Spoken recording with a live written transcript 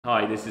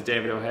Hi, this is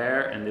David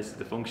O'Hare and this is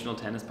the Functional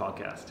Tennis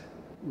Podcast.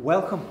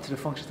 Welcome to the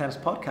Functional Tennis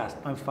Podcast.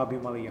 I'm Fabio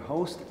Molly, your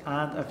host,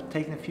 and I've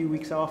taken a few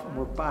weeks off and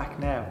we're back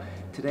now.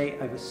 Today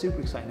I have a super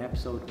exciting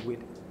episode with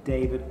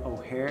David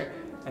O'Hare,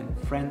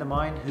 a friend of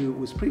mine who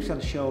was previously on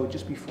the show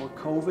just before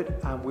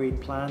COVID and we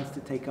had plans to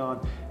take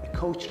on a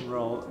coaching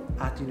role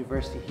at the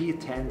university he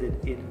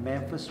attended in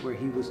Memphis, where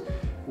he was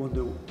one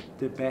of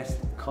the best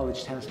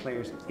college tennis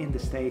players in the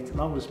States,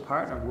 along with his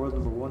partner, world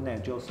number one now,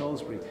 Joe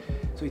Salisbury.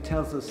 So he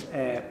tells us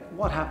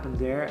what happened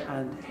there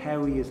and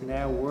how he is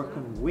now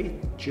working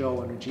with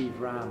Joe and Rajeev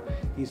Ram.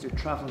 He's their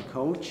traveling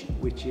coach,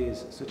 which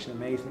is such an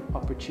amazing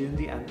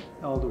opportunity, and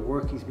all the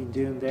work he's been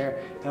doing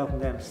there, helping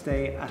them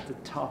stay at the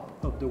top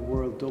of the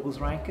world doubles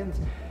rankings.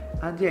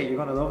 And yeah, you're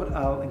going to love it.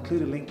 I'll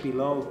include a link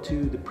below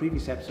to the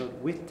previous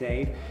episode with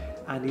Dave.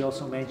 And he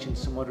also mentioned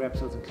some other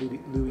episodes,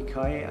 including Louis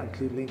Cayer. I'll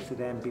include links to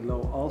them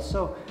below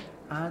also.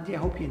 And yeah, I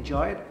hope you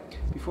enjoy it.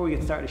 Before we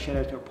get started, a shout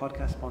out to our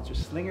podcast sponsor,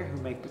 Slinger,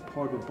 who make the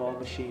portable ball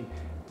machine,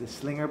 the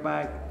Slinger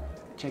Bag.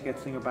 Check out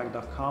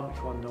slingerbag.com if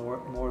you want to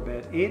know more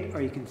about it,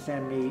 or you can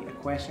send me a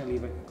question or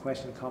leave a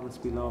question in the comments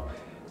below.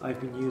 I've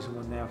been using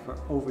one now for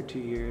over 2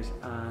 years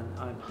and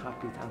I'm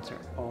happy to answer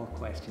all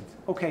questions.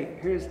 Okay,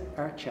 here's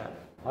our chat.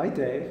 Hi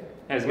Dave.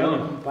 How's it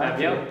going?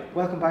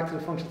 Welcome back to the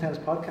Functional Tennis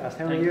Podcast.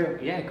 How are you?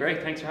 Yeah,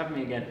 great. Thanks for having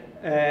me again.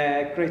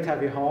 Great to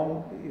have you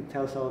home. You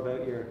tell us all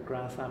about your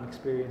Grand Slam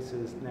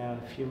experiences now in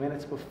a few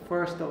minutes. But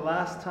first, the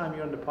last time you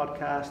were on the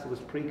podcast was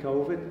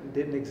pre-COVID. It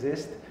didn't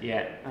exist.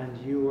 Yeah. And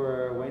you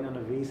were waiting on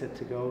a visa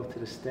to go to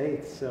the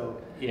States.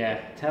 So yeah,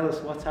 tell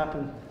us what's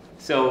happened.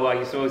 So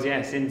I suppose,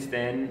 since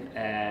then,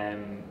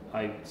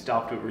 I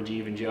stopped with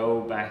Rajeev and Joe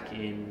back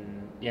in,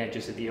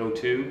 just at the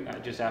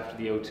O2, just after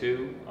the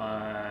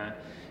O2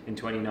 in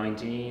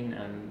 2019,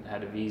 and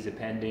had a visa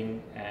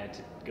pending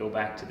to go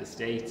back to the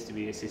States to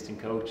be assistant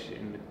coach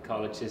in the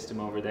college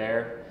system over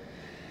there.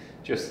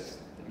 Just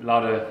a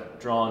lot of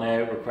drawn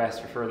out requests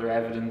for further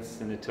evidence,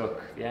 and it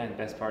took, the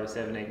best part of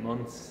 7-8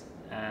 months,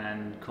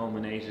 and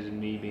culminated in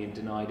me being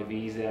denied a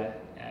visa.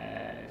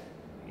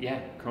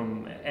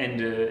 Come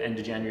end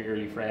of January,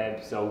 early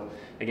Feb. So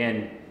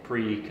again,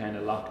 pre kind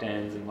of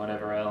lockdowns and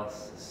whatever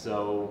else.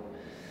 So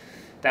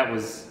that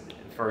was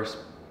the first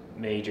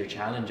major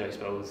challenge, I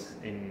suppose,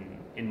 in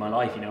my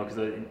life, because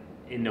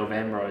in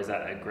November I was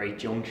at a great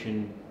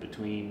junction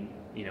between,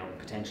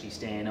 potentially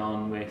staying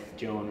on with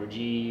Joe and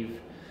Rajeev,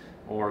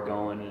 or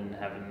going and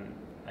having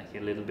like a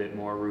little bit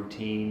more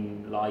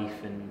routine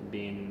life and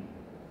being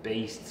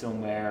based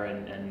somewhere,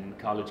 and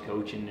college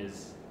coaching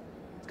is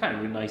kind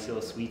of a nice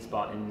little sweet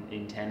spot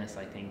in tennis.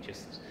 I think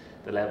just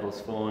the level's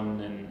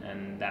fun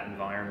and that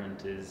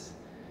environment is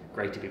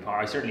great to be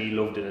part of. I certainly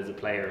loved it as a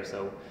player,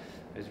 so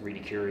I was really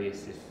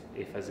curious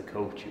if as a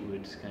coach it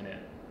would kind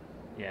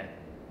of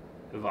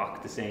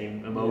evoke the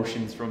same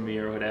emotions from me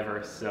or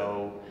whatever.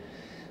 So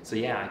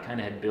I kind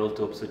of had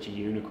built up such a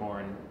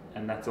unicorn,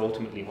 and that's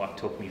ultimately what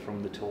took me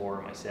from the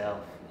tour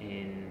myself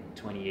in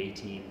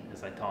 2018,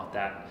 as I thought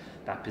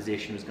that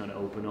position was going to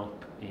open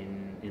up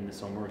in the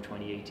summer of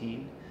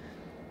 2018.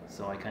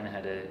 So I kind of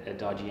had a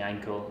dodgy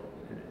ankle,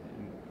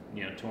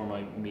 tore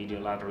my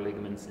medial lateral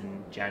ligaments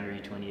in January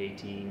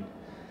 2018,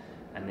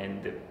 and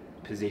then the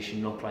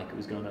position looked like it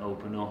was going to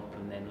open up,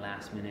 and then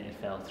last minute it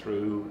fell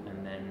through,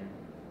 and then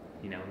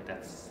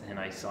that's when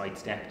I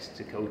sidestepped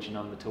to coaching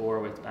on the tour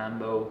with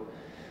Bambo,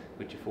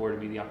 which afforded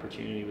me the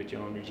opportunity with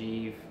Joe and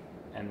Rajeev.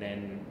 And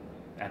then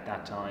at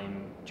that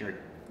time,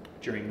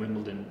 during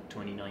Wimbledon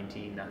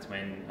 2019, that's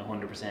when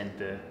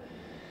 100%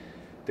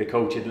 the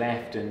coach had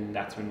left, and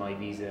that's when my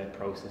visa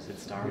process had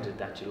started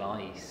that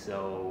July.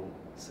 So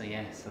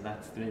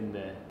that's been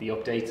the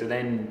update. So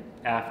then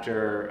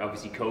after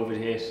obviously COVID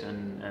hit,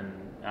 and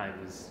I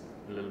was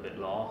a little bit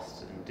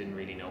lost and didn't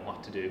really know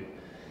what to do,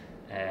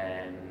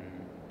 and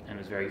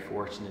was very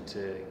fortunate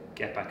to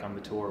get back on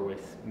the tour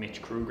with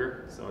Mitch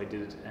Kruger. So I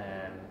did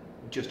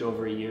just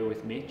over a year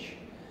with Mitch,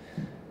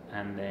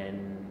 and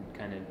then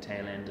kind of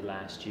tail end of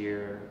last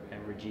year,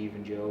 Rajeev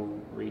and Joe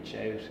reached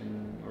out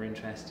and were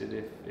interested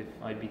if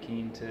I'd be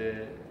keen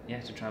to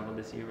travel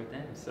this year with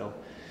them. So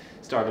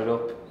started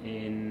up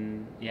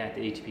in the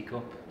ATP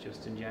Cup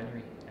just in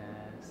January.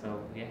 So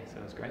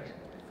it was great.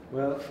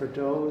 Well, for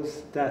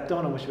those that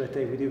don't know much about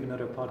Dave, we do have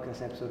another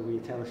podcast episode where you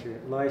tell us your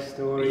life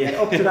story.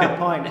 Up to that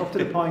point, up to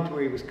the point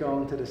where he was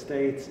going to the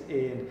States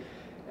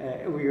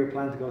we were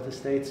planning to go to the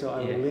States, so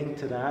I will link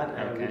to that.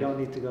 Okay. We don't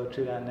need to go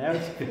through that now.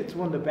 It's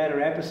one of the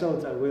better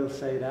episodes, I will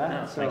say that.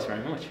 No, so, thanks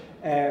very much.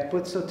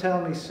 But so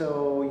tell me,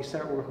 so you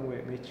start working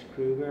with Mitch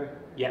Kruger.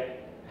 Yeah.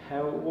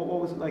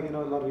 What was it like? A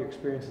lot of your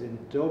experiences in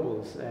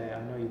doubles.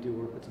 I know you do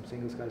work with some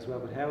singles guys as well,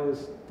 but how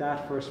was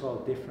that, first of all,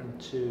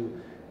 different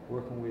to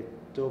working with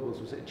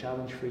doubles? Was it a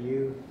challenge for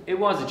you? It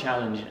was a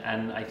challenge,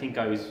 and I think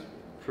I was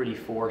pretty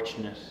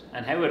fortunate.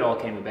 And how it all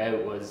came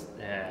about was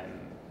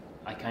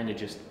I kind of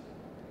just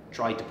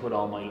tried to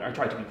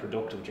be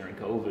productive during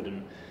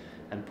COVID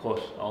and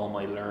put all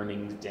my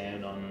learnings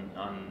down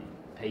on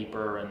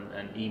paper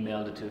and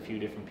emailed it to a few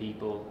different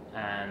people.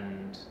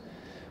 And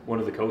one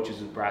of the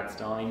coaches was Brad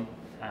Stein,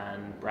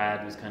 and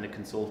Brad was kind of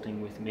consulting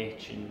with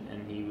Mitch,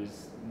 and he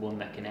was one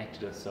that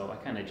connected us. So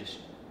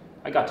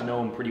I got to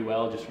know him pretty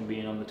well just from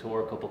being on the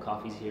tour, a couple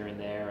coffees here and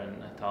there,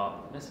 and I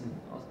thought, listen,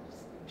 I'll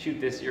shoot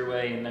this your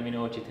way and let me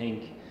know what you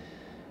think.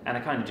 And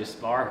it kind of just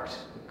sparked,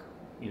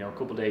 a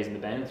couple of days in the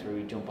bounce where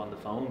we'd jump on the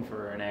phone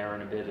for an hour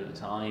and a bit at a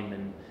time,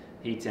 and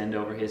he'd send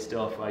over his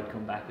stuff, I'd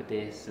come back with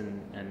this,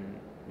 and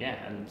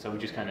so we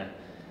just kind of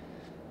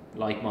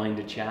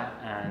like-minded chat,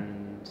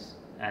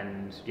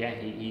 and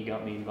he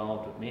got me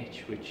involved with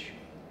Mitch, which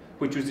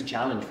was a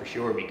challenge for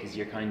sure, because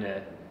you're kind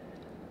of,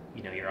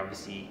 you're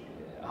obviously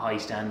high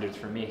standards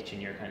for Mitch,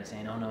 and you're kind of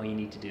saying, oh no, you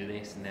need to do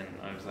this, and then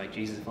I was like,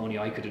 Jesus, if only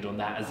I could have done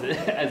that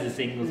as a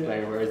singles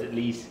player, whereas at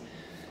least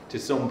to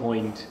some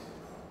point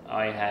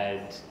I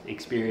had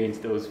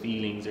experienced those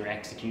feelings or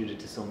executed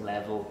to some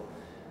level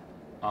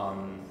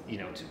on,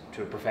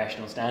 to a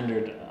professional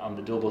standard on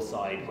the double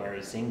side,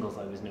 whereas singles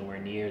I was nowhere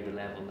near the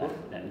level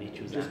that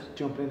Mitch was just at.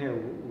 Jump in here,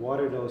 what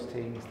are those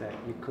things that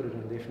you could have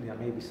done differently that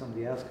maybe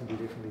somebody else can do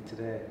differently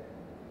today?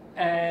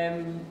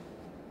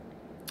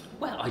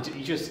 Well, I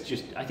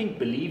think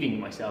believing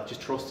in myself,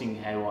 just trusting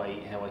how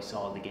I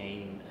saw the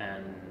game,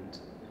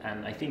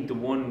 and I think the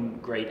one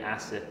great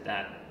asset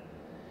that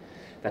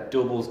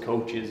doubles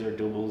coaches or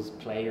doubles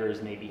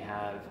players maybe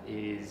have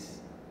is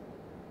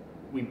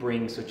we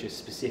bring such a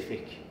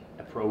specific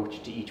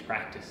approach to each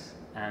practice,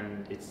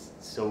 and it's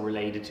so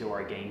related to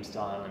our game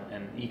style,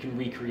 and you can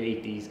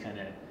recreate these kind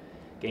of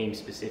game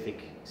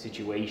specific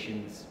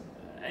situations.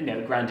 And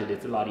now granted,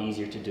 it's a lot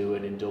easier to do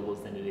it in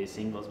doubles than it is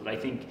singles, but I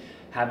think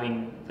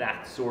having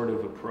that sort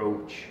of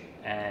approach,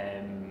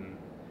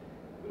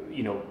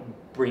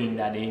 bringing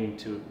that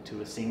into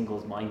a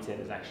singles mindset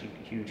is actually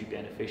hugely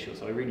beneficial.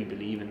 So I really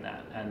believe in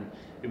that. And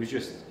it was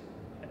just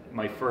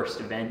my first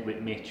event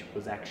with Mitch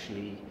was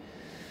actually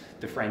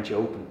the French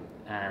Open,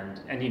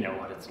 and you know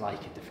what it's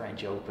like at the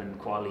French Open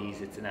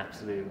qualies. It's an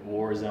absolute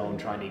war zone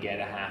trying to get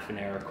a half an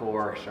hour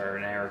court or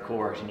an hour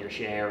court, and you're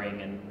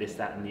sharing and this,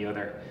 that and the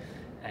other.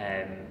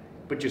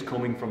 But just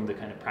coming from the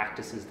kind of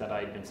practices that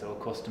I'd been so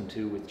accustomed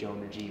to with Joe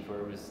Rajeev,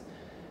 where it was,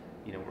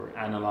 we're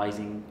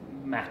analysing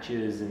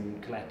matches and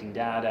collecting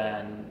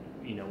data, and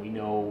we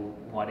know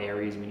what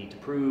areas we need to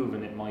prove,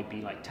 and it might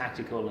be like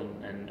tactical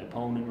and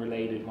opponent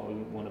related, what we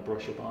want to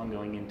brush up on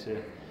going into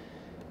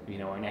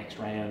our next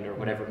round or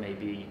whatever it may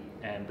be.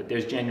 But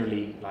there's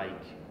generally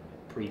like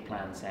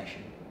pre-planned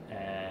session,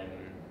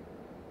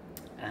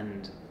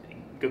 and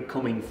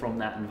coming from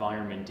that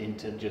environment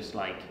into just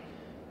like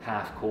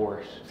half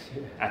court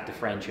at the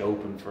French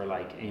Open for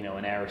like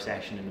an hour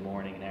session in the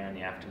morning, an hour in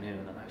the afternoon,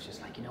 and I was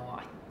just like,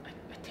 what,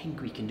 I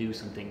think we can do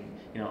something.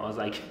 I was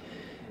like,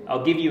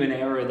 I'll give you an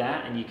hour of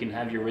that and you can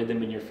have your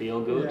rhythm and your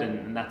feel good,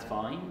 and that's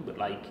fine, but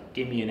like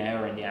give me an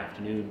hour in the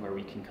afternoon where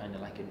we can kind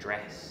of like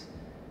address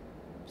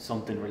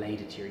something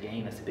related to your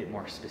game that's a bit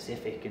more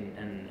specific,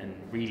 and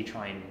really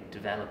try and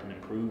develop and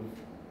improve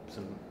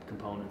some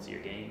components of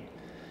your game.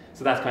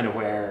 So that's kind of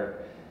where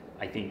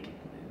I think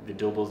the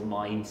doubles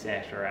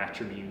mindset or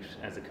attribute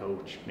as a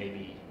coach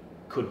maybe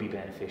could be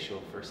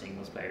beneficial for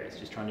singles players,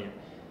 just trying to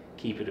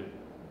keep it a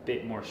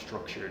bit more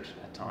structured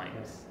at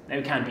times. Now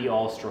it can't be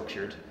all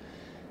structured,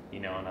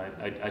 and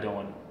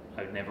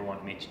I'd never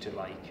want Mitch to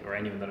or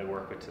anyone that I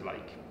work with to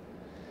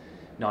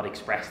not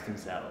express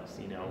themselves,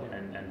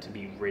 and to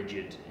be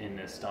rigid in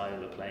a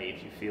style of play.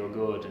 If you feel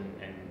good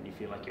and you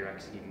feel like you're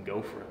actually, you can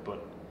go for it.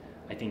 But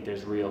I think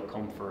there's real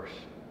comfort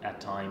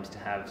at times to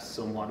have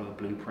somewhat of a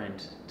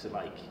blueprint to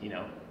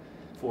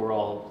 4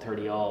 all,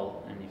 30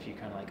 all, and if you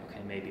kind of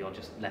okay, maybe I'll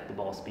just let the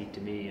ball speak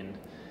to me, and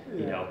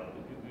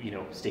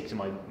stick to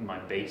my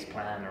base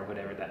plan or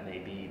whatever that may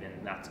be, then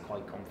that's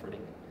quite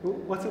comforting.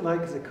 What's it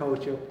like as a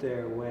coach up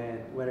there when,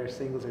 whether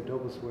singles or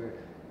doubles, where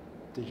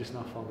they're just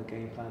not following the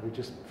game plan, they're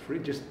just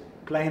just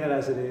playing it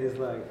as it is,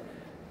 like?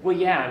 Well,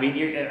 yeah,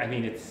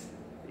 it's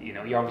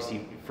you're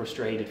obviously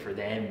frustrated for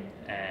them,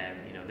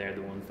 they're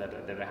the ones that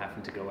are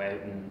having to go out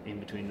and in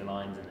between the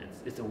lines, and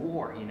it's a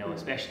war,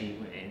 especially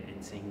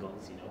in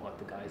singles, what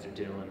the guys are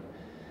doing,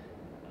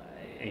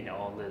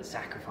 all the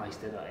sacrifice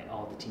that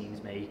all the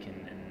teams make,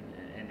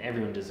 and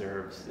everyone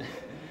deserves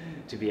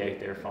to be out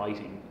there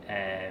fighting.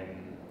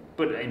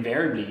 But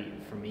invariably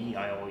for me,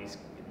 I always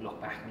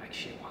look back and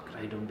shit, what could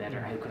I have done better?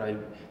 How could I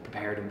have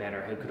prepared them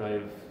better? How could I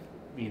have,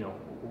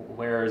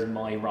 where is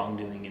my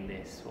wrongdoing in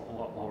this?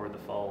 What were the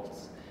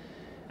faults?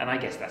 And I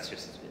guess that's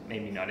just,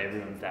 maybe not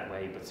everyone's that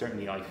way, but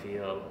certainly I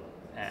feel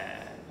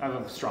I have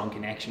a strong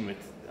connection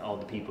with all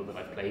the people that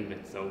I've played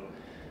with,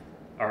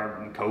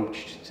 or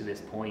coached to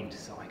this point.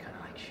 So I kind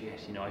of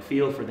shit, I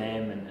feel for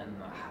them, and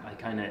I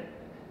kind of,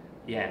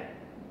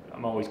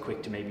 I'm always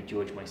quick to maybe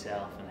judge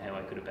myself and how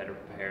I could have better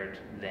prepared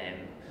them.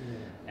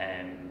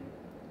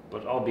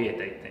 But albeit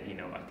that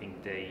I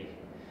think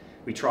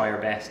we try our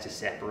best to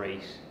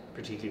separate,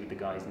 particularly with the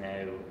guys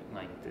now,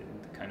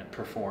 the kind of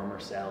performer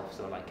self,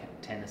 so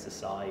tennis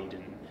aside,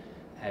 and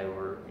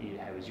how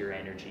is your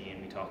energy,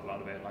 and we talk a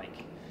lot about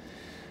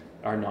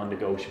our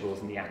non-negotiables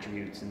and the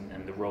attributes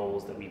and the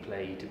roles that we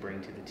play to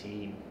bring to the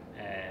team,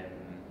 and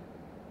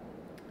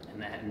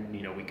then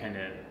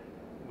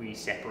we we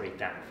separate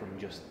that from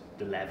just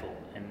the level,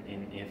 and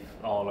if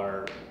all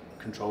our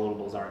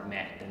controllables aren't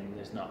met, then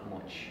there's not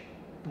much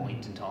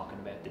point in talking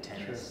about the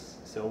tennis.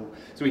 Sure.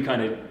 So we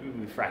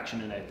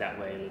fraction it out that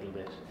way a little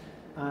bit.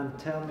 And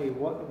tell me,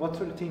 what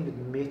sort of team did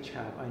Mitch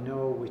have? I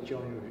know with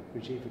Joe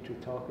Rajeev, which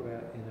we'll talk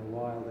about in a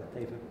while, that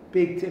they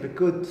have a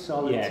good,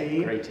 solid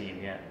team. Yeah, great team,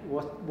 yeah.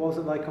 What was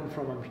it like coming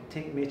from, I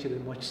think Mitch had a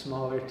much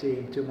smaller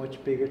team to a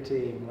much bigger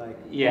team? Like,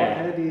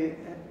 yeah.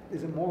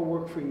 Is it more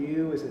work for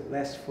you? Is it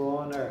less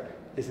fun, or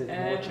is it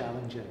more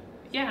challenging?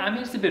 Yeah, I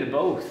mean, it's a bit of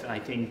both. I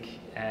think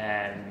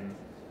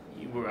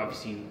we're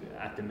obviously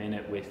at the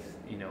minute with,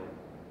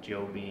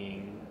 Joe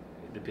being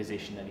the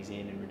position that he's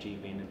in and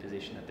Rajeev being the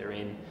position that they're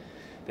in.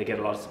 They get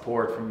a lot of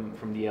support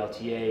from the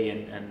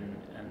LTA and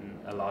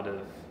a lot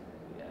of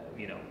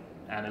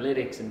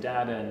analytics and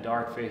data and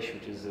Dartfish,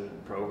 which is a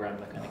program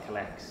that kind of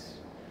collects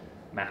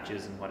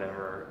matches and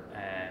whatever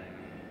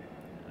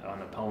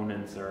on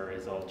opponents, or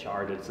is all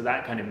charted. So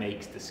that kind of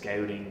makes the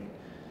scouting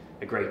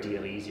a great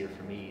deal easier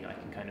for me. I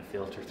can kind of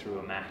filter through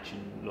a match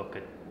and look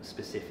at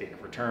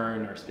specific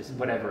return or specific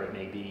whatever it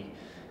may be.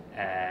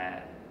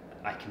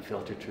 I can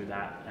filter through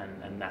that,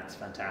 and that's a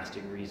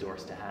fantastic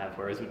resource to have.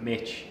 Whereas with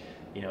Mitch,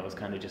 it was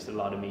kind of just a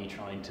lot of me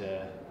trying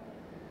to,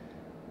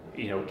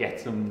 get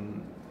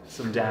some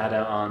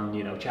data on,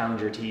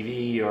 Challenger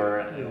TV or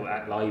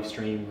at live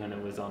stream when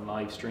it was on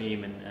live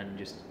stream, and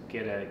just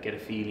get a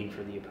feeling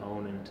for the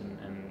opponent, and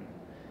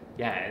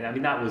yeah, I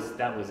mean that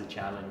was a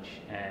challenge.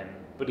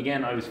 But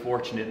again, I was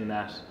fortunate in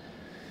that,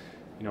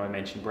 I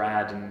mentioned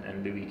Brad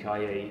and Louis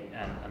Cayer,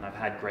 and I've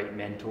had great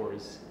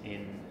mentors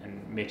and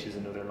Mitch is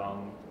another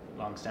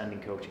long-standing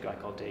coach, a guy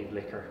called Dave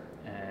Licker.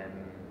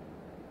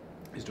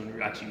 Who's done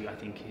actually, I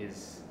think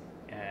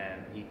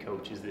he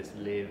coaches this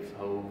Liv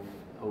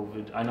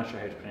Hovid. I'm not sure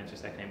how to pronounce her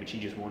second name, but she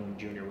just won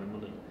Junior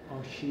Wimbledon.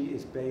 Oh, she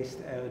is based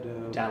out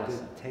of Dallas.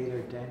 The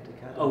Taylor Dent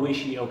Academy. Oh, is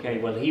she? Okay,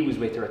 well he was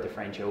with her at the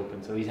French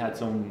Open, so he's had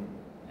some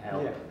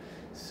help. Yeah.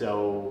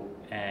 So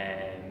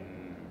a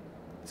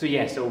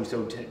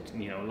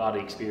lot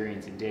of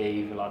experience in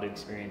Dave, a lot of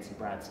experience in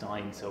Brad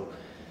Stein. So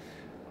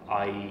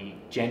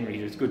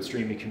there's a good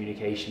stream of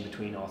communication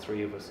between all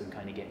three of us and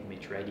kind of getting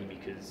Mitch ready,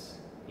 because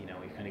you're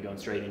kind of going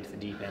straight into the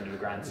deep end of a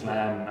Grand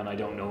Slam, and I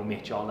don't know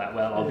Mitch all that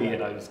well,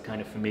 albeit I was kind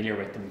of familiar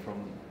with him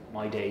from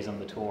my days on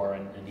the tour,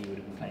 and he would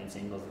have been playing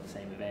singles at the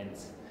same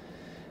events.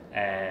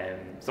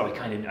 So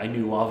I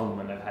knew of him,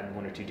 and I've had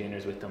one or two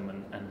dinners with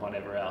him and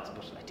whatever else,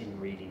 but I didn't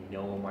really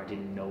know him or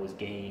didn't know his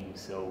game.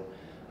 So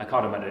I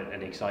caught him at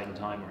an exciting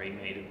time where he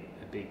made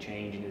a big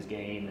change in his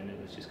game, and it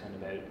was just kind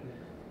of about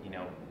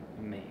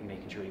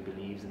making sure he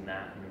believes in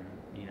that.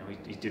 And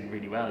he did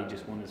really well. He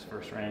just won his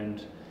first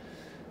round.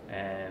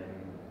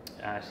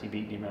 He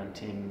beat him on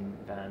Tim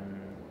Van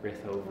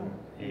Rithoven.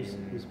 He's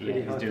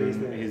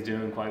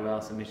doing quite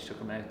well. So Mitch took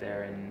him out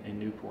there in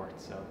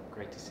Newport. So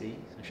great to see.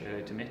 So shout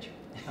out to Mitch.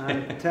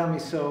 And tell me,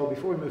 so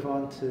before we move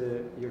on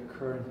to your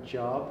current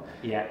job,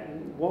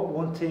 what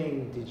one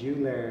thing did you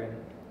learn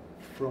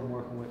from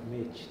working with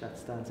Mitch that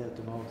stands out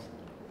the most?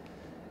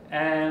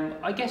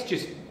 I guess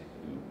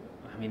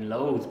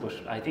loads, but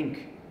I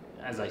think,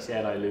 as I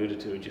said, I alluded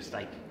to it, just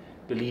like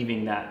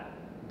believing that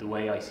the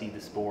way I see the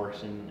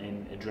sport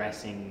and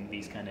addressing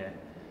these kind of,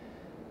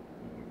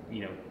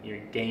 your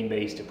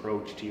game-based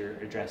approach to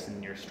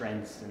addressing your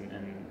strengths and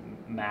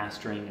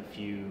mastering a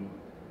few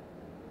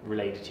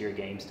related to your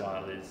game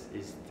style is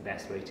the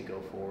best way to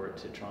go forward,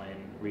 to try and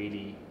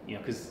really,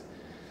 because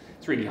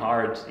it's really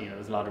hard,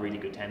 there's a lot of really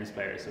good tennis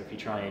players, so if you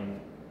try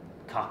and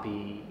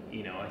copy,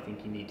 I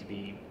think you need to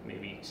be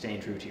maybe staying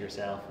true to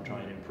yourself and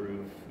trying to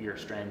improve your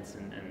strengths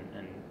and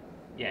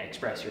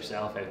express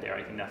yourself out there.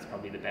 I think that's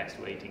probably the best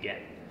way to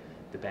get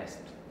the best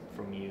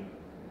from you.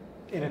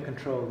 In a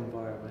controlled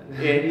environment.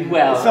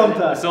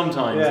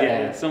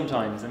 Sometimes.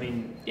 Sometimes. I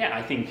mean,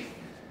 I think,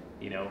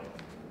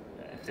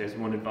 if there's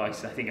one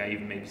advice, I think I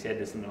even maybe said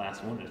this in the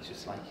last one, it's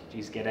just like,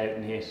 geez, get out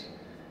and hit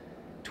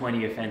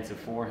 20 offensive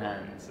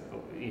forehands,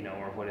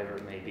 or whatever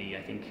it may be.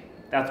 I think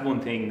that's one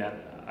thing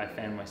that I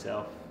found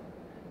myself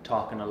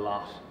talking a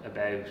lot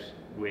about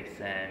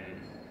with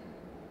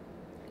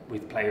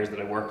players that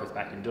I work with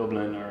back in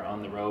Dublin or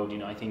on the road.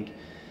 I think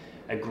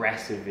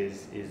aggressive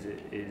is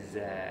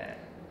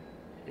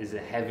a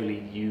heavily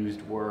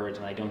used word,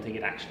 and I don't think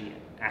it actually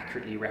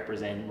accurately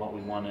represents what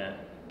we want to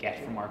get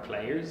from our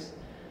players.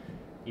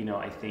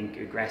 I think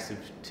aggressive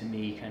to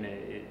me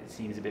it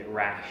seems a bit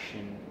rash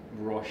and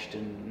rushed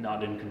and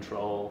not in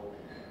control,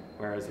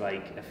 whereas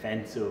like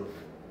offensive,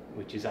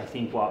 which is I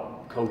think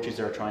what coaches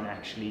are trying to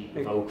actually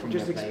evoke from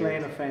their players. Just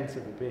explain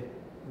offensive a bit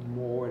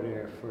more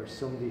there for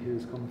somebody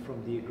who's come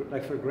from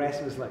for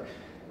aggressive is like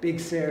big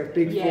serve,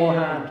 big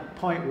forehand,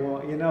 point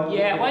one,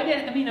 Yeah, well,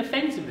 I mean,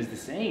 offensive is the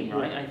same,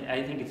 right? Yeah.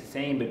 I think it's the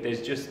same, but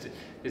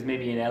there's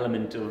maybe an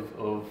element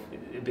of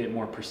a bit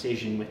more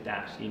precision with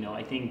that.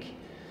 I think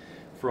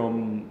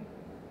from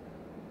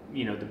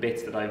the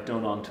bits that I've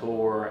done on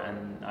tour,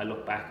 and I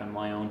look back on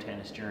my own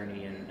tennis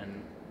journey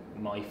and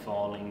my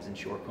fallings and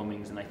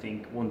shortcomings, and I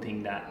think one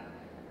thing that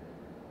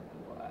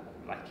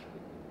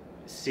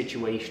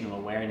situational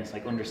awareness,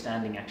 like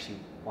understanding actually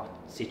what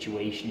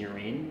situation you're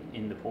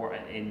in the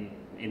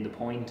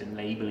point, and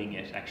labeling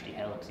it actually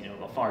helps. You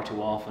know, far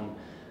too often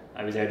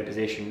I was out of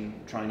position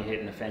trying to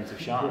hit an offensive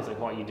shot. It's like,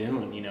 what are you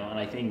doing? You know, and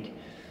I think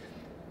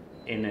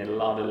in a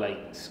lot of like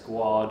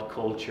squad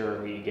culture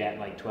where you get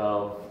like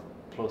 12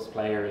 plus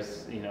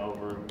players, you know,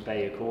 over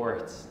bay of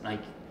courts,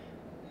 like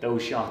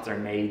those shots are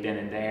made then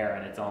and there,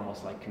 and it's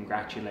almost like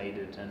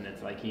congratulated, and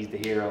it's like he's the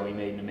hero, he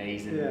made an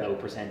amazing low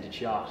percentage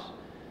shot,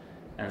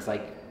 and it's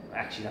like,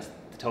 actually that's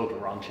the total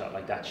wrong shot.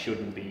 Like that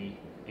shouldn't be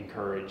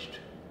encouraged.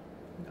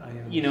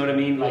 You know what I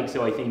mean? Like,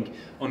 so I think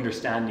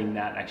understanding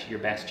that actually your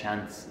best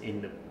chance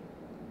in the,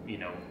 you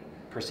know,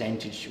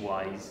 percentage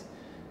wise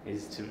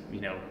is to,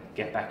 you know,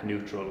 get back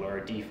neutral or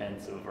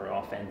defensive or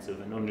offensive,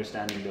 and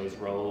understanding those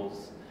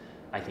roles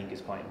I think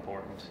is quite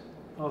important.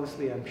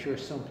 Obviously, I'm sure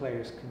some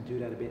players can do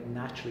that a bit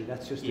naturally.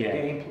 That's just their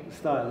game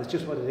style. It's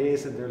just what it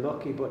is, and they're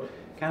lucky. But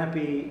can it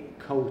be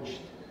coached?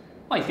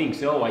 I think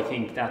so. I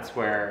think that's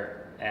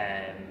where,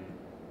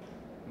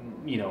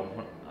 you know,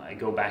 I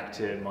go back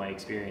to my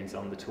experience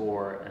on the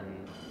tour,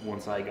 and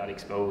once I got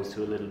exposed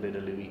to a little bit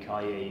of Louis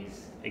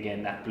Cayer's,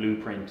 again, that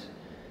blueprint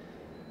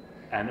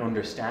and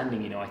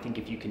understanding, you know, I think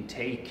if you can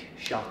take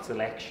shot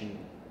selection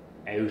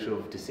out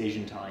of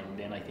decision time,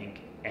 then I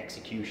think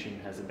execution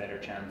has a better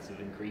chance of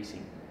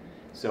increasing.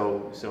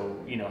 So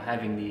you know,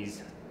 having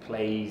these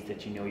plays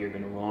that you know you're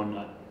going to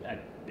run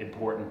at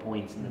important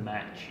points in the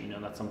match, you know,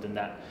 that's something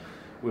that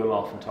we'll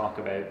often talk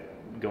about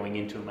going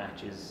into a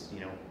match is, you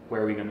know,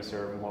 where are we going to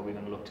serve and what are we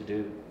going to look to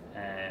do.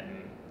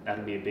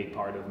 That'll be a big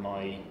part of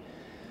my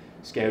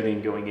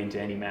scouting going into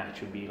any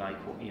match, would be like,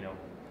 you know,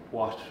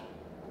 what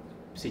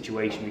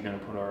situation we're going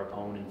to put our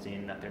opponents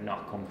in that they're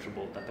not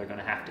comfortable, that they're going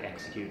to have to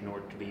execute in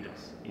order to beat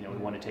us. You know, we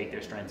want to take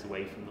their strengths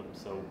away from them.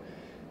 So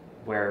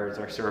where's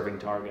our serving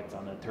targets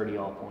on a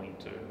 30-all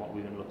point, or what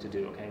we're going to look to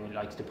do? Okay, we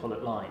likes to pull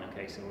it line.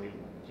 Okay, so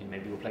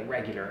maybe we'll play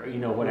regular, or, you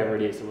know, whatever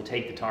it is. So we'll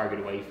take the target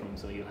away from them,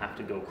 so you'll have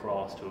to go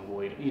cross to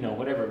avoid it, you know,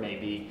 whatever it may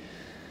be.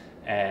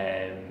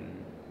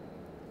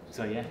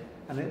 So yeah.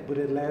 But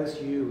it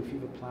allows you, if you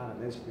have a plan,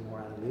 it allows you to be more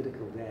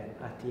analytical then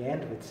at the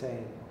end of it,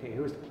 saying, okay,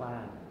 here's the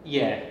plan.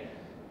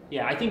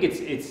 Yeah, I think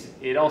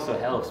it also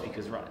helps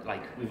because,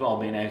 like, we've all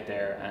been out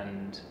there,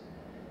 and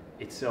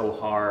it's so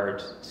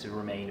hard to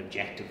remain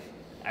objective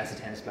as a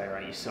tennis player,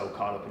 right? You're so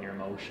caught up in your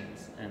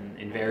emotions, and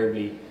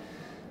invariably,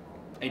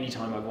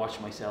 anytime I've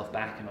watched myself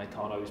back and I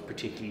thought I was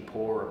particularly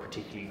poor or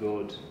particularly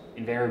good,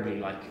 invariably,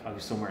 like, I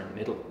was somewhere in the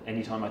middle.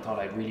 Anytime I thought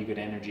I had really good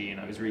energy and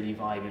I was really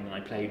vibing and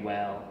I played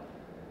well,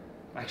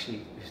 actually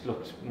it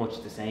looked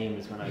much the same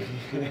as when I was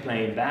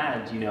playing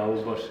bad, you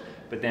know,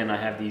 but then I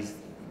have these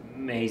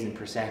amazing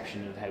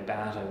perception of how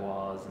bad I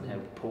was and how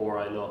poor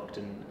I looked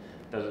and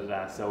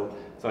so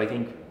I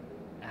think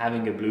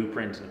having a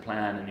blueprint and a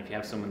plan, and if you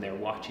have someone there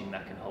watching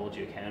that can hold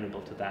you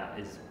accountable to that,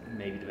 is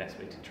maybe the best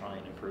way to try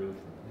and improve.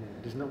 Yeah,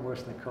 there's nothing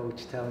worse than a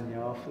coach telling you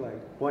off, like,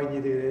 why do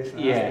you do this,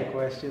 and asking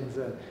questions.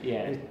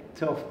 It's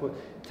tough. But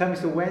tell me,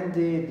 so when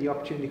did the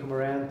opportunity come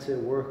around to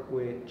work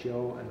with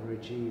Joe and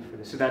Rajeev for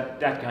this? So that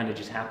kind of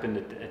just happened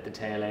at the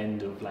tail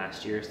end of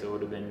last year, so it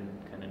would have been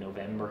kind of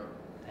November,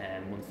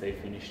 and once they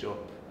finished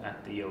up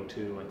at the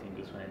O2, I think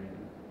was when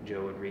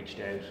Joe had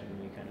reached out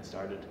and we kind of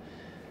started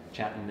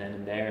chatting then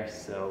and there.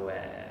 So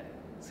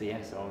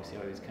obviously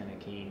I was kind of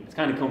keen. It's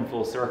kind of come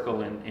full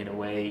circle in a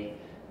way.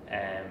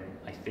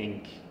 I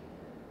think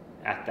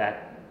at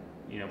that,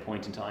 you know,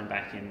 point in time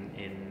back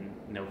in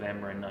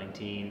November in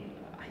 19,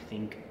 I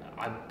think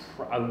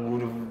I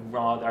would have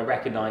rather, I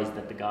recognised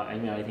that the guy, I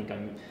mean, I think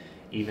I'm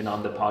even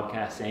on the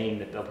podcast saying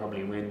that they'll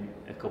probably win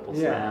a couple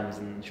slams,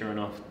 and sure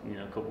enough, you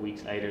know, a couple of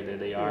weeks later there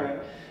they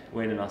are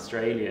winning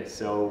Australia.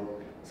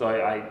 So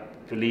I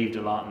believed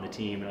a lot in the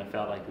team, and I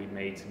felt like we'd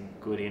made some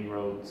good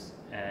inroads,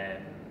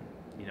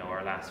 you know,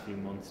 our last few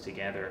months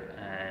together.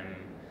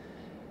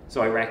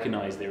 So I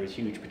recognised there was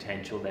huge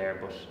potential there,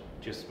 but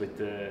just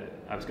with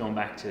I was going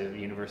back to the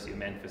University of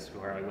Memphis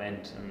where I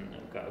went, and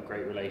I've got a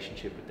great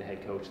relationship with the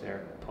head coach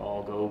there,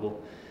 Paul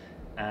Goebel,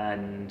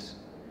 and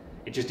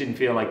it just didn't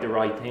feel like the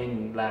right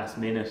thing last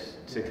minute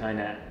to kind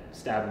of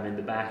stab him in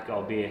the back,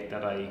 albeit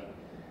that I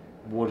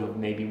would have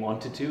maybe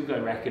wanted to. I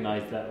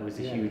recognised that it was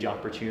a huge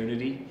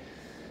opportunity.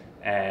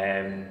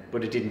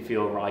 But it didn't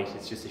feel right.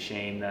 It's just a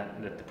shame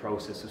that the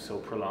process was so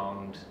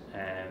prolonged,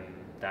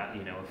 that,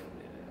 you know,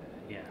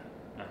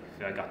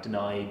 if I got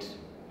denied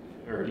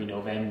early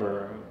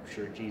November, I'm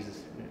sure,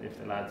 Jesus, if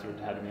the lads would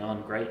have had me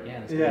on, great,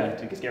 let's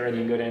get ready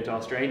and go down to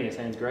Australia.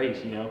 Sounds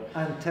great, you know.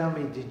 And tell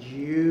me,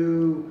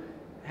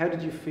 how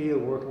did you feel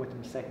working with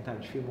them the second time?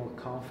 Did you feel more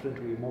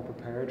confident? Were you more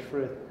prepared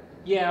for it?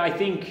 Yeah, I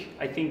think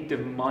the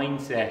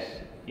mindset,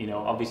 you know,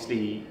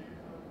 obviously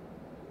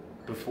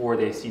before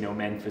this, you know,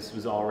 Memphis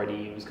was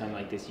already, it was kind of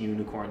like this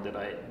unicorn that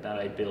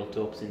I built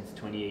up since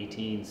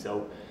 2018.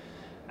 So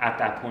at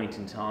that point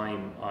in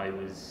time, I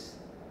was,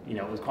 you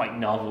know, it was quite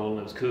novel.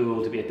 It was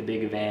cool to be at the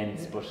big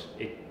events, but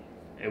it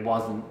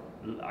wasn't.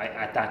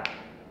 At that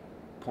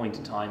point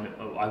in time,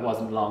 I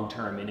wasn't long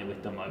term in it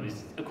with them. I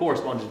was, of course,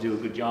 wanted to do a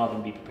good job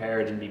and be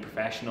prepared and be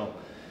professional,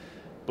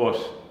 but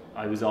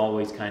I was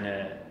always kind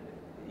of,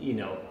 you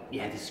know,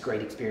 yeah, this is a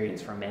great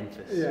experience from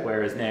Memphis. Yeah.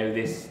 Whereas now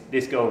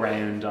this go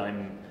round,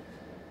 I'm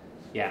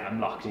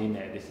locked in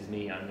now. This is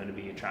me. I'm going to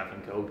be a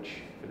traveling coach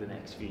for the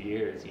next few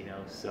years, you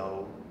know.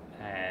 So,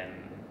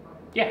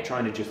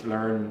 trying to just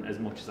learn as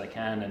much as I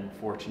can, and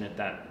fortunate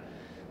that,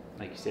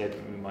 like you said,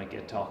 we might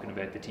get talking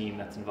about the team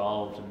that's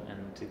involved,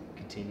 and to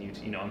continue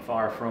to, you know, I'm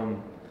far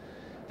from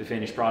the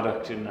finished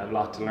product and I have a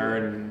lot to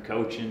learn,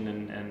 coaching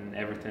and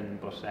everything,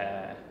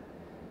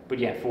 but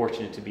yeah,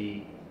 fortunate to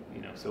be,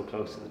 you know, so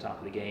close to the top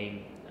of the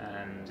game,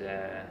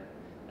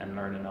 and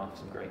learning off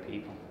some great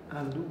people.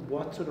 And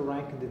what sort of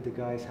ranking did the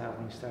guys have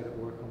when you started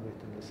working with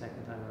them the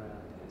second time around?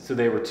 So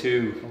they were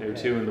two. Okay. They were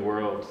two in the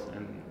world,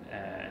 and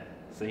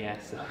so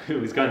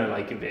it was kind of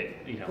like a bit,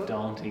 you know,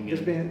 daunting.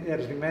 There's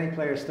been many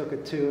players stuck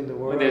at 2 in the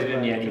world. But there's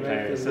been many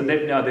players, so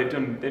they've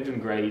done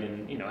great,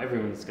 and you know,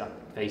 everyone's got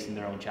facing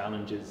their own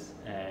challenges.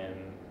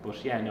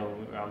 But yeah, no,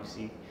 we're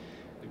obviously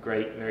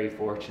great, very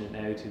fortunate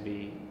now to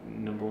be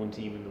 #1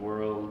 team in the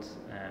world.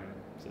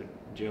 So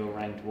Joe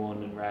ranked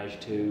 1 and Raj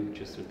 2.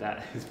 Just with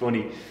that, it's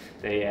funny.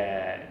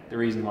 The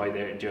reason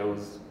why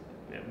Joe's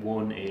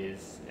 1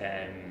 is,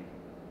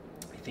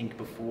 I think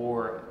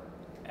before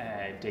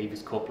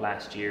Davis Cup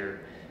last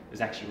year, it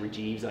was actually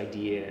Rajeev's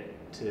idea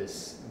to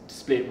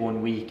split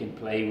 1 week and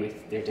play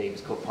with their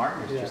Davis Cup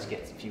partners, just to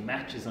get a few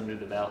matches under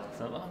the belt.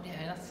 So,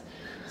 that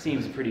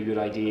seems a pretty good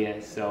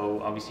idea. So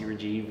obviously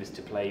Rajeev was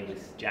to play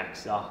with Jack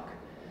Sock,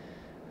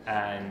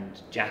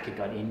 and Jack had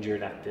got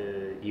injured at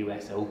the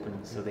US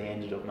Open, so they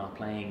ended up not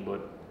playing,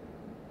 but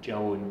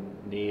Joe and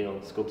Neil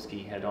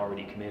Skupski had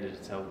already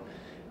committed, so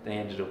they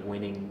ended up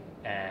winning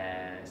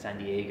San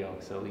Diego.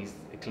 So he's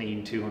a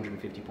clean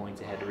 250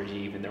 points ahead of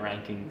Rajeev in the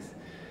rankings.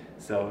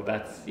 So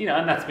that's, you know,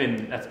 and that's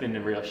been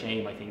a real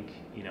shame, I think,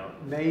 you know.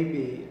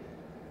 Maybe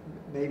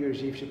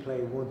Rajeev should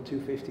play 1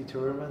 250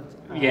 tournament.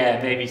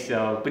 Yeah, maybe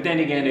so. But then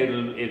again,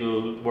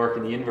 it'll work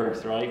in the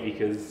inverse, right?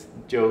 Because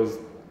Joe's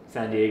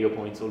San Diego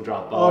points will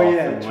drop off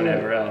and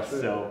whatever else.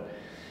 True. So,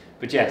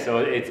 but yeah, so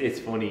it's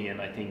funny,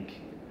 and I think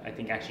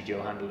actually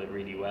Joe handled it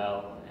really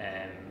well,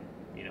 and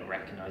you know,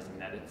 recognizing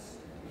that it's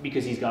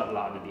because he's got a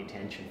lot of the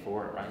attention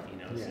for it, right? You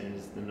know, as soon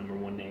as the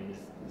 #1 name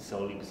is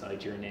solely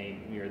beside your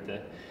name,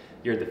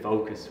 you're the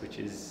focus, which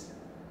is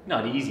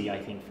not easy, I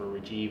think, for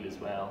Rajeev as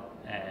well.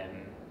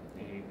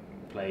 He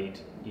played,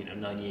 you know,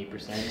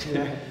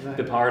 98%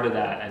 the part of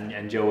that,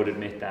 and Joe would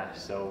admit that.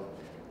 So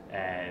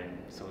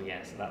so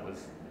that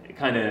was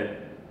kind of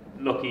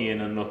lucky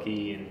and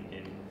unlucky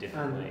in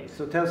different ways.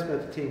 So tell us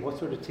about the team. What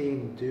sort of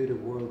team do the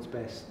world's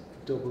best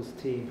doubles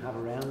team have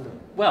around them?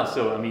 Well,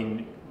 so I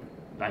mean,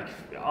 like,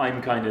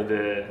 I'm kind of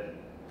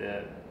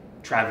the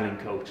traveling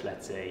coach,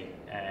 let's say,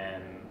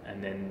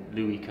 and then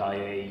Louis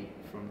Cayer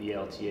from the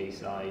LTA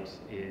side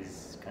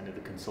is kind of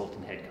the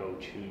consultant head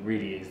coach, who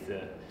really is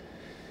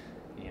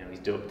he's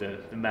dubbed the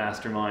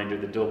mastermind or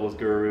the doubles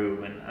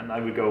guru, and I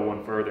would go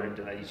one further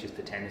into that. He's just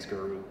the tennis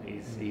guru.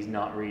 He's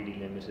not really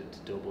limited to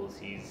doubles.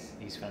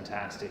 He's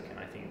fantastic, and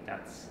I think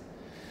that's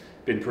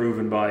been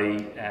proven by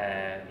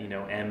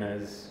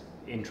Emma's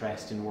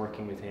interest in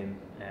working with him,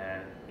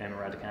 Emma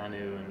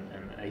Raducanu,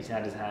 and he's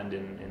had his hand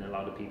in a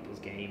lot in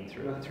game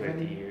throughout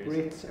the years.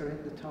 Brits are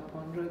in the top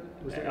 100.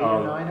 Was there 8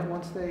 or 9 at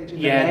one stage?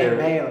 In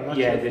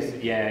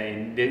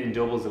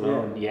doubles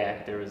alone,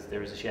 there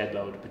was a shed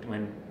load. But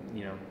when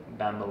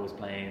Bambo was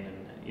playing,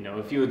 and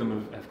a few of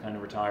them have kind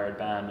of retired,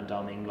 Bam and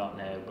Dom Inglot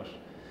now, but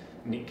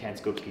Ken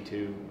Skupski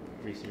too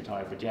recently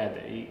retired. But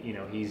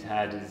he's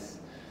had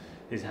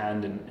his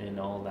hand in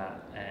all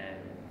that,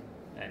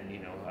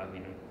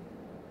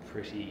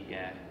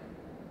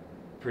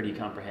 pretty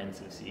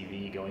comprehensive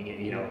CV going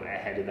in,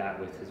 ahead of that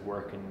with his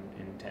work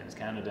in Tennis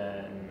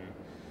Canada, and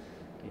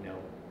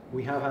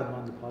we have had him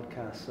on the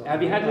podcast. So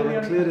have you had him? I'll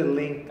include a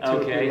link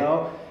to it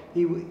below.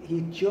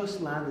 He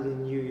just landed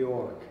in New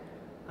York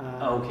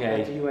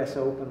at the US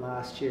Open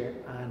last year,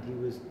 and he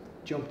was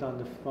jumped on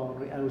the phone,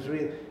 and it was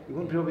real. He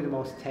wouldn't probably be the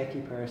most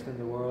techie person in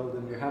the world,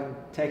 and you're having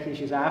tech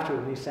issues after,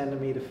 and he's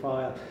sending me the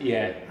file.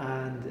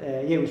 And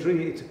it was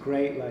really, it's a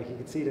great, you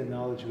could see the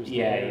knowledge was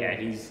there.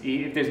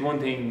 If there's one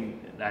thing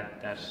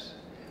that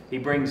he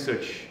brings,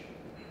 such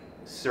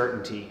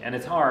certainty, and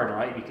it's hard,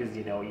 right? Because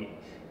you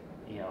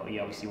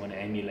obviously want to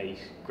emulate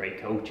great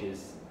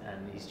coaches,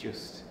 and he's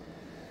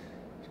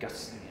got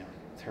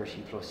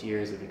 30 plus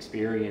years of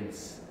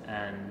experience,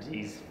 and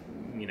he's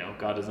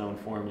got his own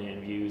formula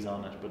and views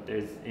on it, but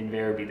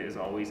there's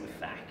always a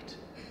fact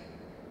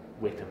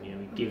with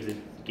him. He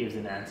gives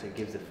an answer,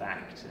 gives a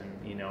fact,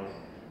 and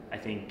I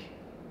think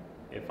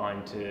if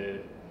I'm to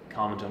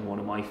comment on one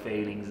of my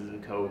failings as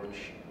a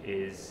coach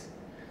is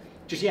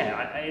just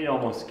it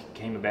almost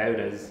came about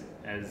as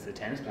a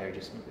tennis player,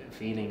 just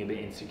feeling a bit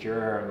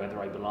insecure whether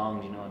I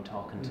belonged. I'm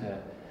talking to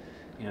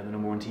the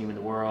 #1 team in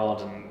the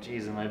world, and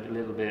geez, am I a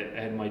little bit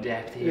out of my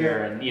depth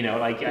here? And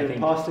I think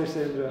imposter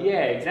syndrome.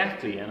 Yeah,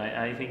 exactly. And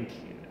I think,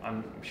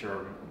 I'm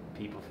sure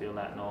people feel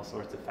that in all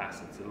sorts of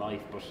facets of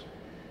life, but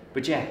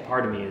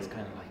part of me is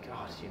kind of like,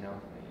 God,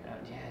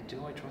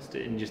 do I trust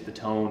it? And just the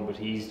tone. But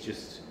he's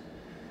just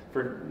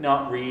for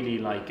not really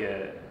like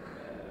a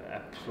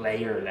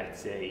player, let's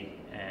say,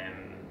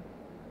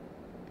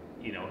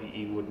 you know,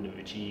 he wouldn't have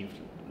achieved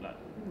like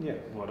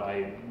what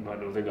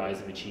other guys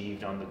have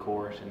achieved on the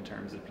court in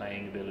terms of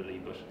playing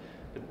ability, but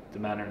the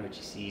manner in which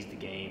he sees the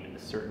game and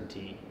the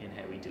certainty in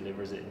how he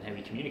delivers it and how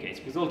he communicates,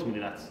 because ultimately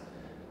that's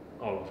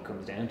all it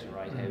comes down to,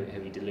 right? How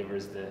he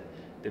delivers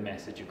the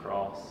message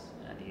across,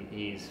 and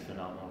he's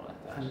phenomenal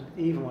at that. And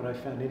even what I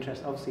found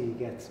interesting, obviously he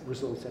gets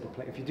results out of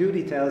play. If you do what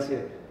he tells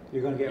you,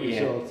 you're going to get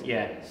results.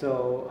 Yeah.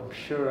 So I'm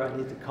sure I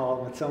need to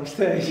call him at some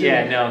stage.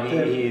 Yeah, no,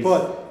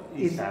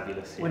 he's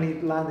fabulous. When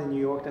he landed in New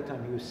York that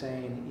time, he was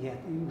saying he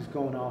was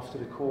going off to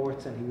the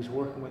courts and he was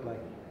working with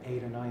like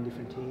 8 or 9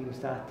 different teams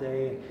that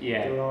day.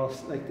 Yeah.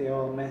 They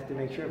all met to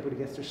make sure everybody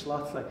gets their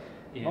slots. Like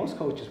most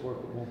coaches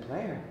work with one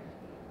player.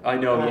 I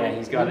know,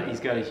 he's got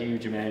a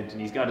huge amount,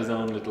 and he's got his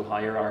own little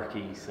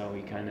hierarchy. So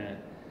he kind of,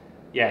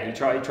 he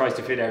tries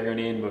to fit everyone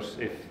in. But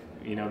if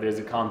there's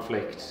a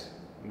conflict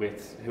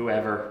with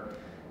whoever,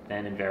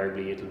 then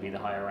invariably it'll be the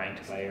higher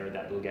ranked player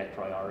that will get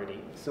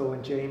priority. So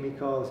when Jamie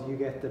calls, you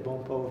get the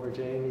bump over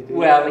Jamie?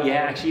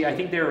 Actually, I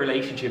think their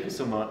relationship is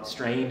somewhat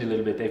strained a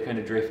little bit. They've kind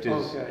of drifted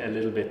a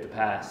little bit the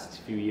past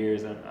few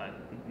years. I'm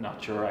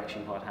not sure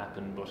actually what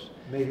happened, but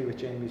maybe with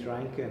Jamie's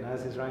ranking,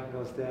 as his ranking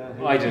goes down.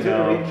 I don't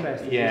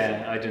know.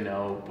 Yeah, I don't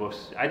know, but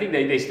I think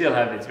they still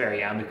have. It's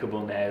very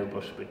amicable now,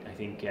 but I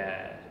think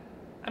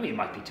it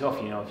might be tough,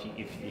 if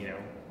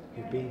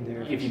you've been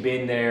there. If you've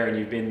been there and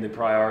you've been the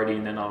priority,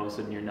 and then all of a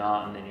sudden you're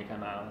not, and then you're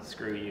kind of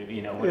screw you,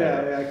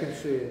 whatever. Yeah, I can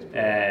see it.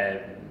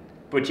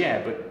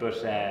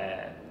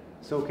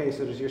 So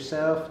there's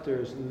yourself,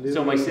 there's Louis.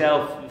 So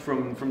myself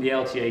from the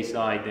LTA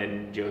side,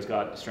 then Joe's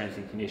got strength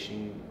and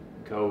conditioning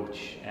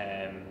coach,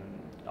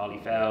 Ollie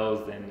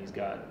Fells, then he's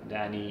got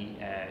Danny,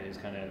 who's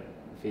kind of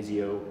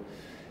physio,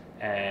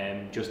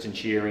 Justin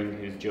Shearing,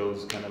 who's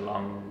Joe's kind of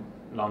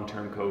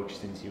long-term coach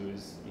since he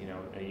was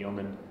a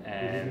young'un.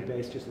 Is he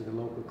based just at the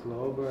local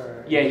club,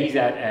 or? Yeah, he's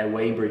at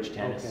Weybridge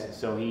Tennis. Okay.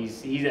 So he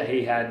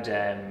had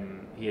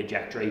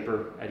Jack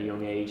Draper at a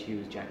young age. He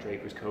was Jack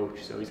Draper's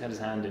coach, so he's had his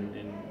hand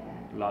in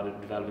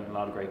developing a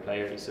lot of great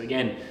players. So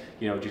again,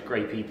 just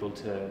great people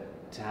to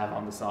have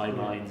on the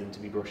sidelines and to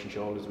be brushing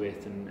shoulders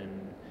with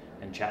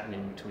and chatting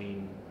in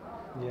between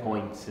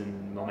points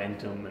and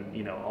momentum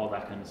and all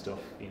that kind of stuff.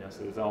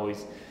 So there's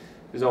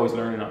always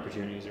learning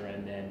opportunities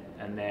around then.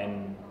 And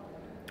then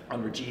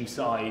on Rajeev's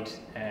side,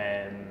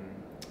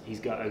 he's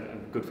got a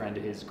good friend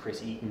of his,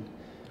 Chris Eaton,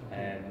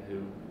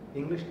 who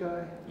English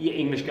guy. Yeah,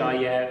 English guy.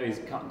 Yeah, he's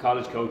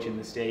college coach in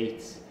the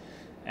States,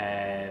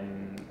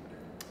 and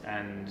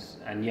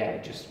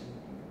just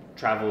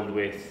travelled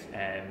with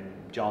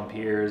John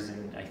Peers,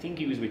 and I think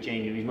he was with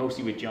Jamie. He was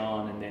mostly with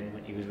John, and then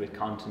he was with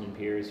Compton and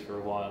Peers for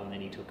a while, and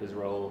then he took his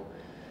role,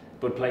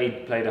 but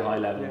played a high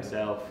level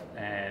himself.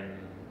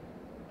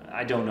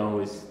 I don't know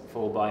his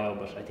full bio,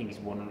 but I think he's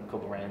won a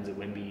couple of rounds at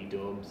Wimby,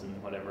 Dubs,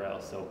 and whatever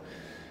else. So,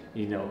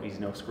 he's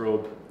no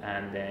scrub.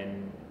 And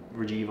then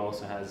Rajeev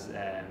also has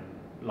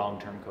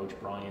long-term coach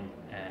Brian,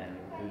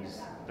 who's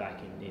back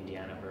in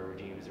Indiana, where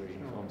Rajeev is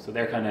originally from. So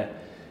they're kind of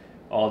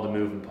all the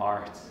moving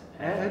parts.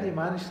 How do you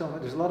manage so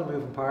much? There's a lot of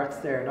moving parts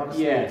there, and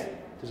obviously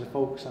there's a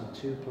focus on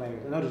 2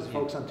 players. I know there's a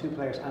focus on 2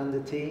 players and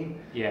the team.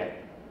 Yeah.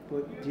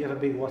 But do you have a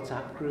big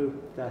WhatsApp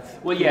group that's...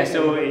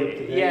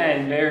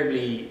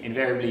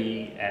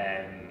 invariably,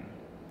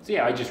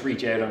 I just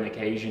reach out on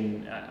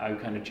occasion. I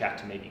kind of chat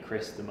to maybe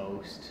Chris the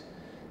most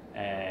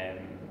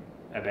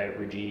about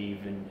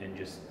Rajeev and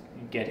just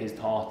get his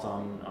thoughts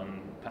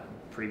on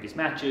previous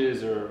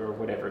matches or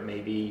whatever it may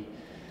be.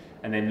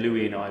 And then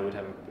Louis and I would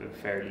have a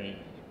fairly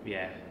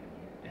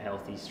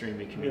healthy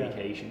stream of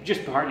communication,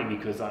 just partly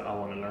because I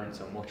want to learn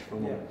so much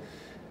from him.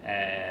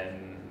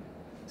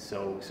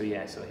 So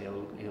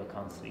he'll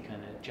constantly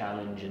kind of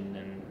challenge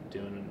and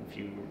doing a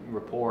few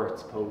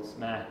reports post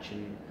match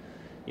and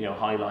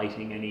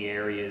highlighting any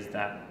areas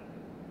that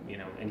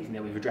anything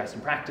that we've addressed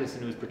in practice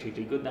and it was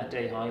particularly good that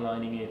day,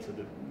 highlighting it so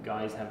the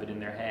guys have it in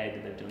their head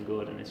and they're doing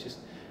good, and it's just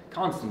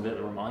constant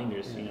little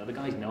reminders. The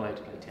guys know how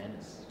to play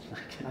tennis.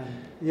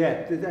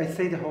 I'd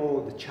say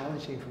the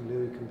challenge thing from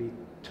Louis can be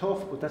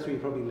tough, but that's where you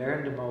probably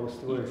learn the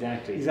most.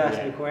 Exactly. He's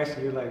asking a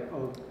question, you're like,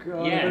 oh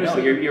god. Yeah, no,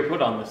 you're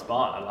put on the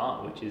spot a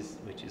lot, which is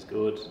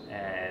good.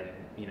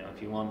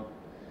 If you want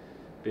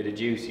a bit of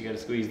juice, you got to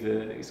squeeze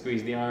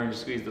the orange,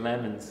 squeeze the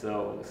lemon.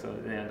 So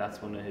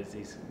that's one of his.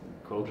 He's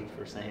quoted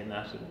for saying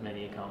that at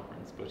many a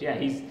conference. But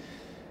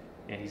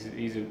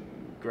he's a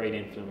great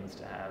influence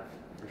to have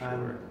for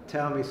sure.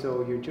 Tell me,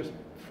 so you're just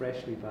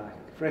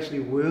freshly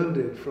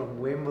wounded from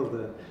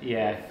Wimbledon.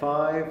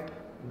 5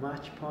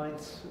 match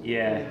points you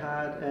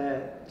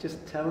had.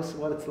 Just tell us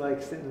what it's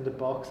like sitting in the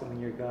box and when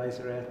your guys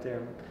are out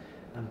there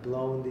and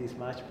blowing these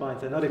match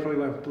points. I know they probably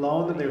weren't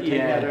blowing them; they were taking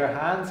it out of their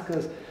hands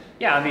because.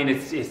 Yeah, I mean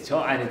it's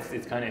tough, and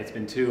it's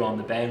been 2 on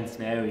the bounce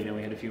now. We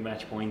had a few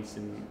match points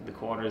in the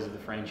quarters of the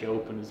French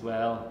Open as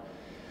well,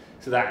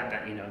 so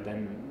that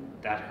then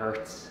that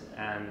hurts.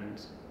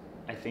 And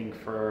I think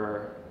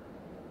for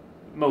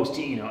most,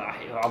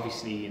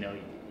 obviously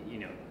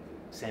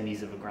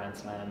semis of a Grand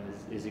Slam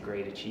is a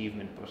great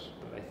achievement, but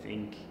I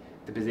think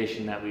the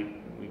position that we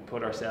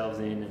put ourselves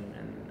in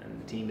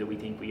and the team that we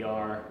think we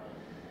are,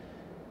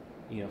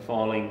 you know,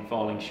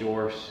 falling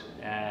short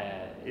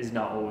is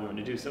not what we want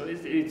to do. So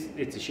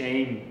it's a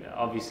shame.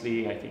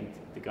 Obviously, I think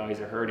the guys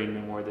are hurting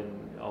no more than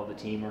all the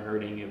team are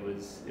hurting. It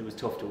was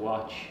tough to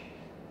watch,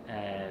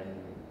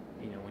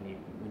 you know,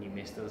 when you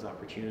miss those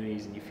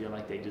opportunities and you feel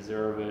like they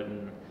deserve it,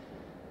 and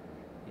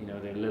you know,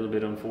 they're a little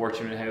bit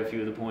unfortunate how a few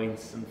of the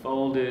points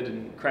unfolded.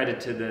 And credit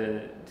to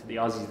the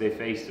Aussies, they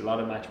faced a lot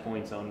of match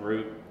points en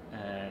route.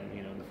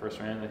 You know, in the first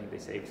round, I think they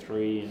saved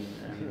 3, and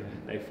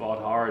they fought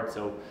hard.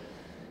 So,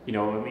 you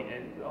know, I mean,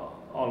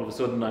 all of a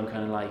sudden, I'm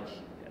kind of like,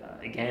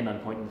 again, I'm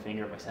pointing the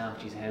finger at myself.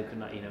 Geez, how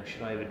can I, you know,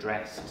 should I have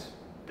addressed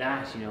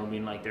that? You know, I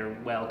mean, like, they're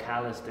well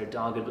calloused, they're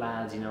dogged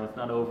lads. You know, it's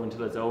not over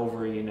until it's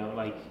over. You know,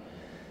 like,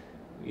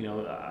 you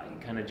know, I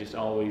kind of just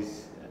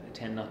always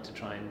tend not to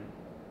try and,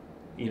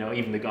 you know,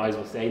 even the guys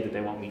will say that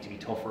they want me to be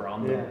tougher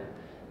on them.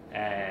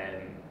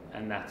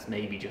 And that's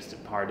maybe just a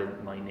part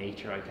of my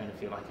nature. I kind of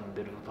feel like I'm a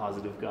bit of a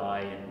positive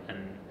guy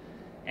and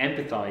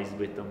empathise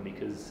with them,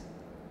 because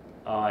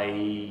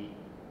I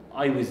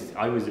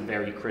was a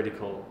very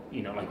critical,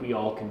 you know, like we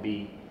all can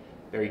be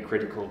very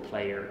critical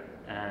player,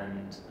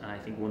 and I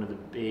think one of the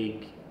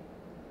big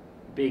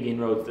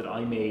inroads that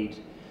I made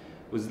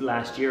was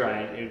last year.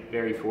 I was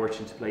very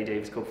fortunate to play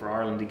Davis Cup for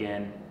Ireland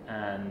again,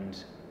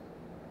 and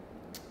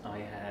I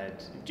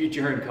had,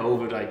 during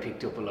COVID, I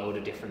picked up a load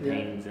of different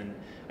things, and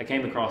I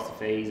came across the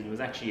phase, and it was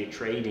actually a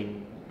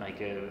trading, I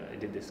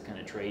did this kind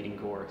of trading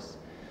course,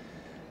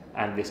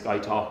 and this guy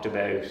talked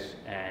about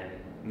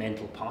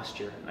mental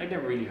posture. I'd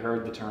never really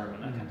heard the term,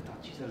 and I kind of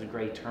thought, geez, that was a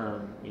great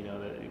term, you know,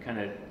 that it kind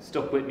of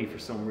stuck with me for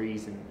some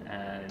reason.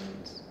 And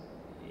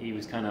he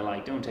was kind of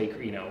like, don't take,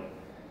 you know,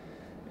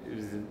 it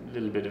was a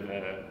little bit of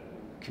a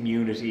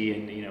community,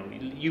 and you know,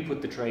 you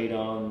put the trade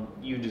on,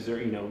 you deserve,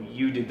 you know,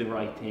 you did the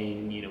right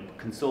thing, you know,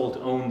 consult,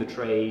 own the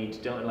trade,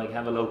 don't, like,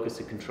 have a locus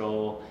of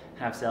control,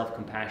 have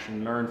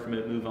self-compassion, learn from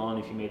it, move on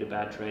if you made a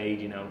bad trade,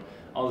 you know,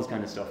 all this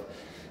kind of stuff.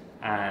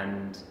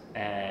 And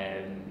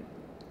I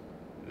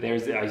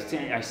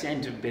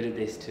sent a bit of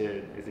this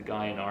to, there's a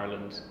guy in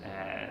Ireland,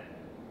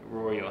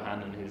 Rory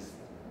O'Hanlon, who's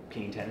a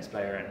keen tennis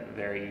player and a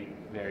very,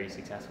 very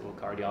successful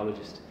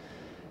cardiologist,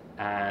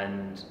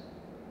 and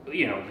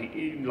you know,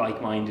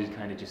 like-minded,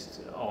 kind of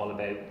just all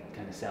about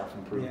kind of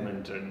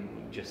self-improvement,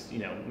 and just, you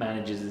know,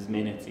 manages his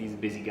minutes. He's a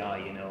busy guy,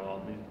 you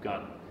know, we've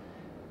got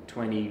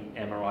 20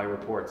 MRI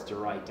reports to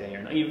write day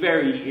or night. He's a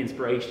very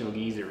inspirational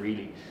geezer,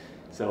 really.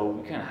 So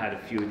we kind of had a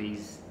few of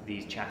these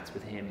chats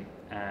with him,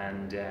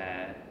 and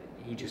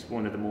he just,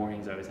 one of the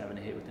mornings I was having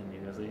a hit with him, he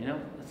was like, you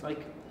know, it's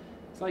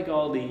like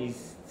all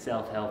these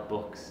self-help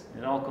books.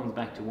 It all comes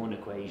back to one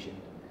equation: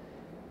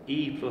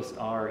 E plus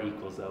R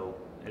equals O.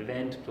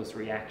 Event plus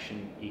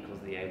reaction equals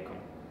the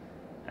outcome.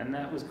 And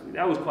that was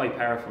quite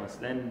powerful. So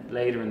then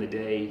later in the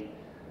day,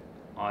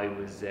 I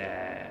was,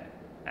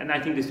 and I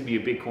think this would be a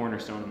big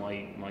cornerstone of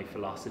my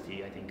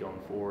philosophy, I think, going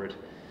forward.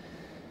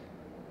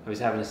 I was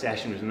having a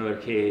session with another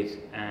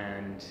kid,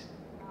 and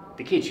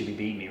the kid should be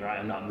beating me, right?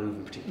 I'm not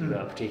moving particularly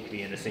well,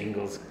 particularly in a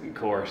singles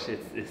court.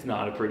 It's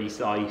not a pretty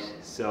sight.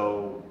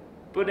 So,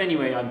 but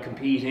anyway, I'm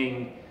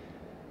competing.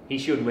 He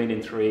should win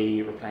in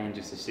 3. We're playing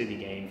just a silly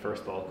game,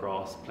 first ball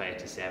cross, play it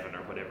to 7 or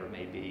whatever it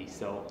may be.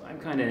 So I'm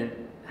kind of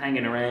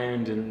hanging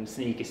around and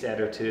sneak a set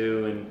or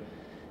 2, and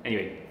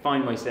anyway,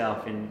 find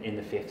myself in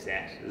the 5th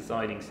set, the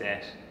deciding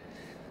set,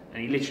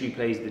 and he literally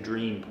plays the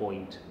dream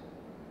point,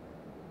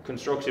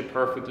 constructs it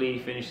perfectly,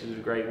 finishes with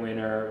a great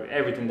winner,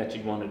 everything that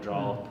you'd want to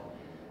draw up.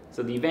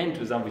 So the event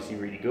was obviously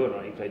really good,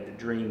 right? He played the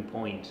dream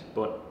point,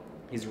 but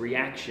his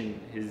reaction,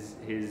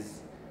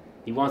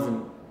 he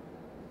wasn't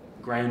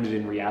grounded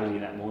in reality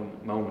in that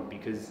moment,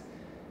 because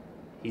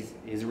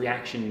his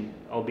reaction,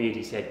 albeit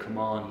he said come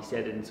on, he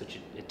said it in such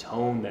a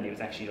tone that he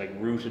was actually like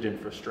rooted in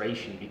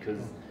frustration,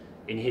 because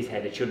in his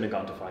head it shouldn't have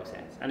gone to 5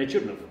 sets, and it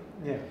shouldn't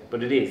have,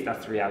 but it is,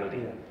 that's the reality.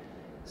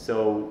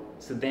 So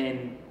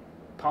then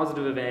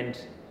positive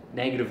event,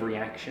 negative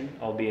reaction,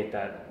 albeit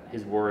that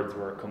his words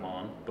were come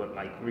on, but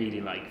like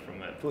really like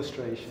from a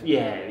frustration,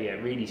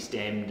 really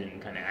stemmed in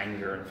kind of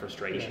anger and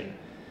frustration.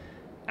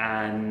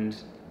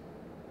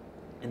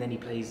 And then he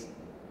plays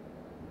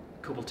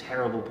a couple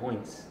terrible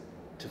points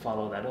to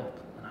follow that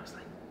up. And I was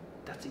like,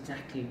 that's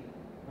exactly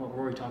what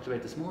Rory talked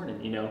about this morning,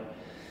 you know?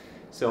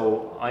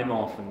 So I'm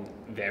often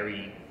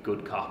very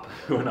good cop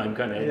when I'm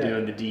kind of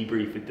doing the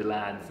debrief with the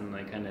lads, and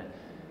I kind of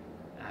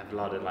have a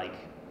lot of like,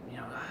 you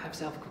know, have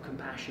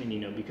self-compassion, you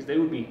know, because they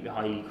would be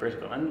highly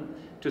critical. And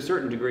to a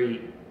certain degree,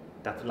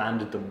 that's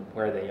landed them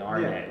where they are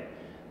now.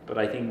 But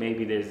I think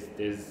maybe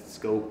there's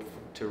scope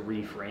to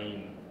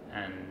reframe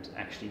and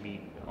actually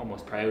be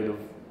almost proud of,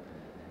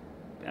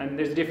 and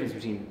there's a difference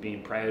between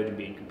being proud and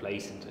being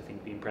complacent. I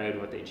think being proud of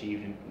what they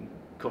achieved and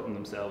cutting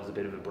themselves a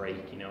bit of a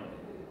break, you know,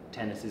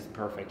 tennis isn't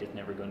perfect, it's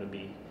never going to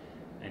be,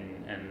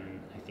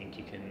 and I think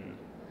you can,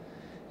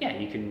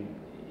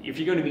 if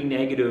you're going to be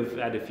negative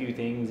at a few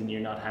things and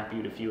you're not happy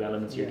with a few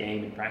elements of your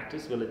game in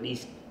practice, well, at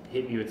least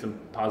hit me with some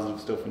positive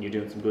stuff when you're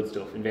doing some good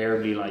stuff.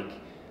 Invariably, like,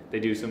 they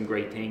do some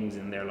great things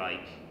and they're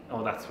like,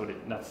 oh, that's how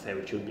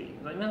it should be.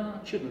 I'm like, no,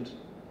 it shouldn't.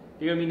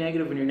 You're gonna be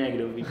negative when you're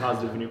negative, be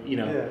positive when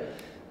you're, Yeah.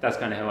 That's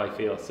kind of how I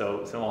feel.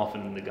 So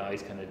often the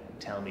guys kind of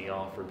tell me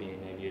off for being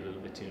maybe a little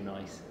bit too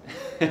nice.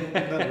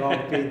 Nothing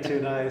wrong with being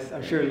too nice.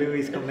 I'm sure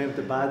Louis coming in with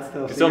the bad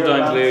stuff. So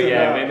sometimes Louis,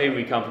 maybe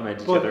we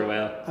compliment each other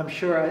well. I'm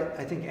sure,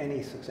 I think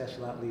any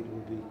successful athlete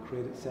will be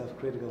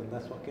self-critical, and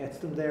that's what gets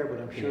them there, but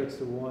I'm sure it's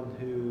the one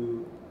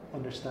who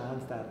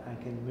understands that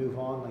and can move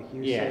on, like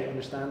you say,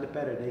 understand it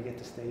better, they get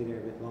to stay there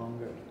a bit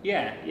longer.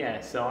 Yeah.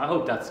 So I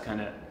hope that's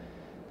what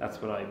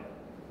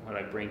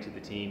I bring to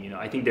the team.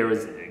 I think there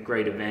was a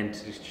great event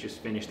to just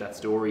finish that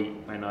story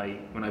when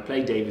I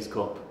played Davis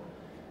Cup.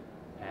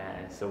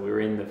 So we were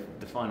in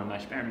the final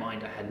match. Bear in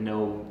mind, I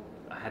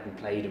hadn't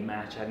played a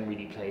match. I hadn't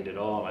really played at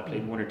all. I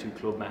played 1 or 2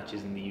 club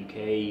matches in the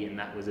UK, and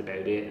that was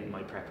about it in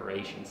my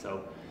preparation.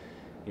 So,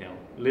 a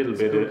little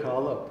bit of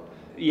call up.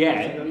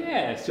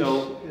 Yeah.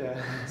 So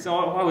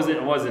I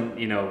wasn't.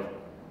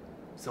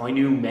 So I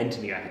knew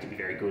mentally I had to be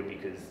very good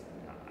because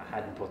I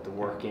hadn't put the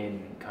work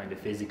in kind of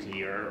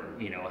physically, or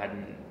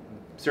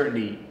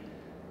certainly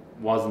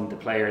wasn't the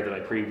player that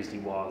I previously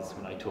was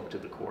when I took to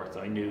the court.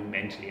 So I knew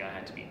mentally I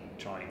had to be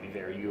trying to be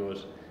very good.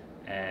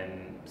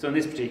 So on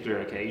this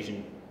particular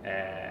occasion,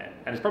 and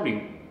it's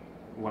probably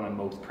what I'm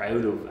most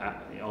proud of,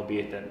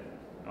 albeit that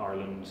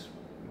Ireland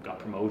got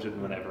promoted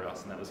and whatever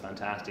else, and that was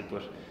fantastic.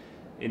 But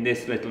in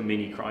this little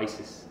mini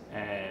crisis,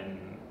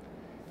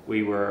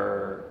 we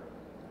were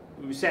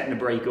setting a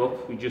break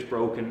up. We'd just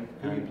broken.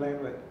 Who are you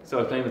playing with? So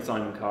I was playing with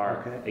Simon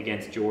Carr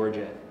against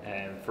Georgia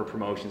for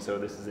promotion. So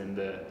this is in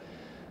the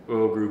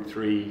World Group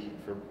 3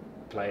 for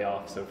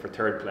playoffs, so for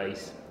 3rd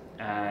place.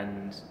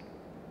 And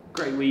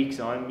great week.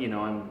 So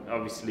I'm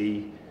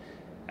obviously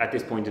at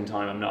this point in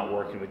time I'm not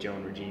working with Joe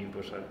Rajeev,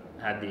 but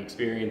I've had the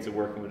experience of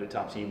working with a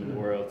top team in the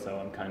world. So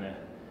I'm kind of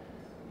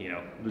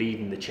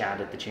leading the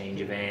chat at the change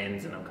of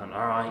ends, and I'm kind of,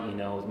 all right,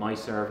 it's my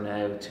serve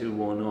now,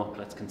 2-1 up,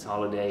 let's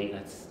consolidate,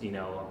 let's,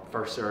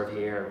 first serve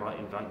here,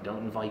 don't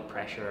invite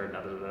pressure, da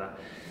da da da.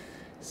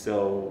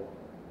 So,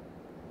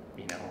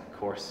 of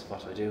course,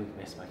 what do I do?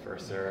 Miss my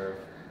first serve.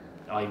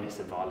 I miss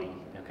a volley.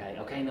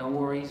 Okay, no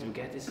worries, we'll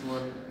get this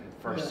one.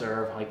 First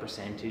serve, high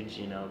percentage,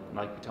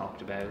 like we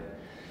talked about.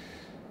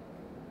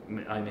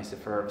 I miss a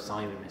serve,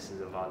 Simon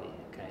misses a volley.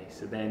 Okay,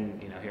 so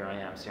then, here I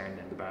am staring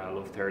down the barrel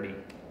of 30.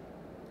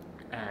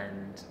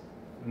 And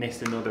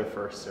missed another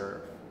first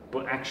serve,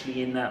 but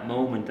actually in that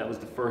moment that was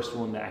the first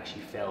one that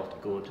actually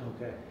felt good.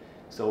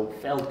 So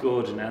felt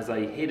good, and as I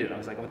hit it I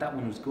was like, oh, that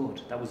one was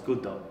good, that was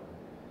good though.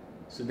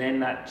 So then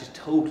that just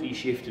totally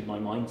shifted my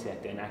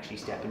mindset, then actually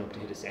stepping up to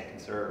hit a second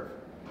serve,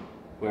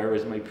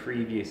 whereas my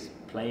previous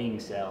playing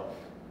self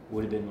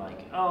would have been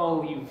like,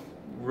 oh, you've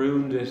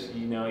ruined it,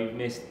 you've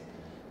missed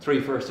 3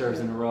 first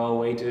serves in a row,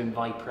 way to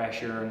invite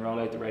pressure and roll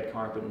out the red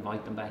carpet,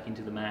 invite them back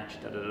into the match,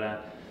 da da da.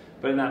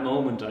 But in that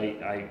moment,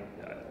 I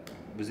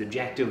was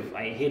objective.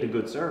 I hit a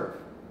good serve.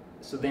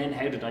 So then,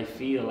 how did I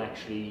feel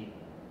actually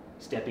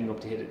stepping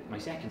up to hit my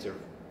second serve?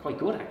 Quite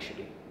good,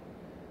 actually.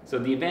 So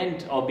the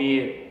event,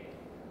 albeit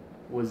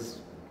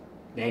was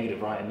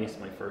negative, right? I missed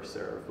my first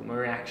serve, but my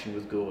reaction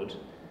was good,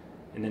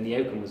 and then the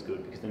outcome was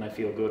good because then I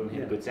feel good and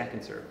hit a good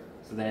second serve.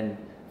 So then,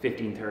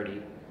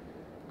 15-30,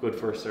 good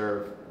first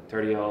serve,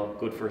 30-all,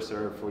 good first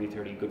serve,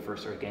 40-30, good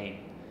first serve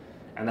game.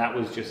 And that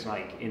was just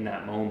like, in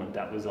that moment,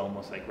 that was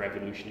almost like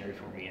revolutionary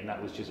for me, and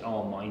that was just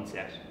all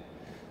mindset.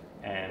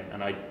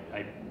 And I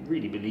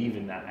really believe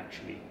in that,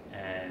 actually.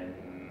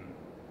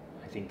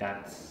 I think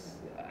that's,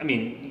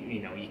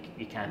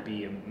 you can't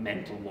be a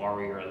mental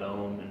warrior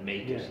alone and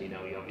make it, you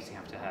obviously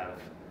have to have,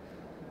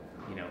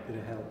 Did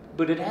it help?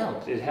 But it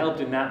helped. It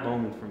helped in that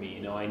moment for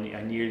me,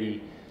 I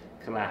nearly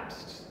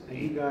collapsed. And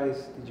you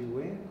guys, did you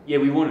win? Yeah,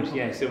 we won it.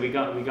 Yeah, so we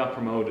got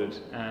promoted,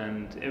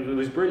 and it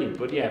was brilliant.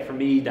 But yeah, for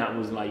me, that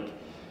was like,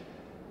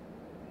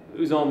 it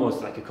was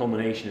almost like a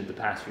culmination of the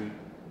past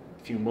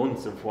few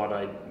months of what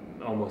I'd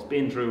almost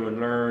been through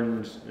and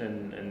learned,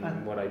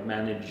 and what I'd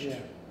managed,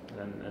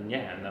 and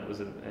that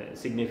was a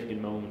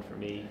significant moment for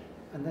me.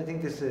 And I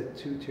think this is a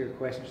 2-tier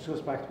question. It just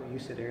goes back to what you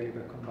said earlier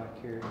about come back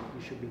here.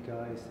 You should be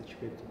guys that should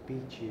be able to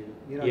beat you.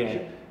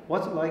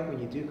 What's it like when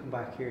you do come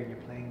back here and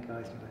you're playing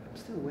guys and you're like, I'm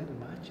still winning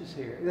matches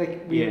here?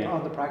 Like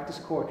on the practice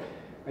court,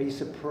 are you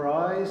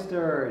surprised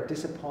or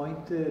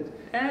disappointed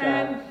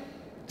that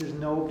there's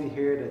nobody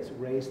here that's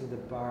raising the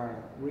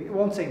bar? I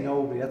won't say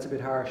nobody, that's a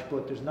bit harsh,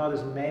 but there's not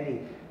as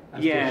many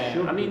as there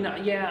should be.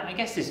 I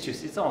guess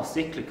it's all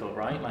cyclical,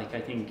 right? Like,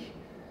 I think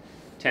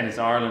Tennis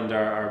Ireland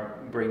are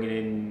bringing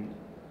in,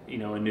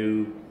 a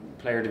new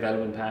player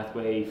development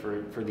pathway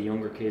for the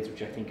younger kids,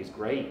 which I think is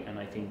great. And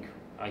I think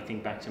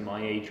back to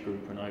my age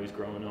group when I was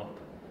growing up,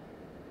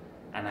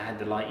 and I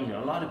had a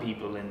lot of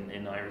people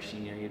in Irish,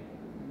 you had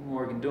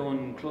Morgan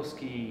Dunn,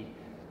 Kluski,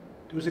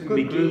 there was a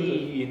good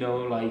McGee, a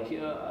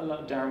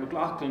lot, Darren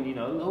McLaughlin,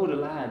 a load of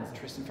lads,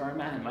 Tristan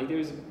Farman, there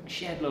was a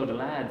shed load of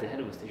lads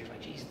ahead of us. They're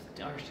like, Jesus,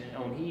 the Irish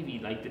Owen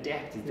Heavey, the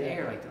depth is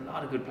there, a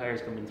lot of good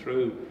players coming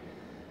through.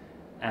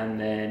 and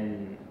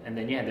then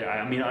yeah,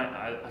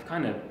 I've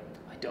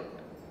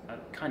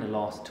kind of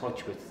lost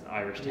touch with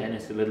Irish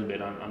tennis a little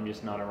bit. I'm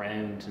just not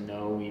around to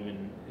know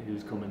even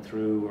who's coming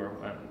through, or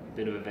a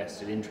bit of a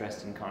vested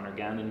interest in Conor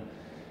Gannon,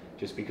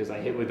 just because I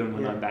hit with him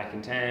when I'm back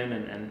in town,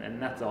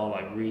 and that's all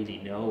I really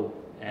know.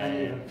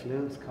 And you've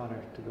influenced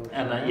Conor to go to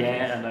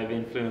and I've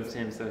influenced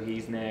him, so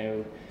he's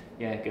now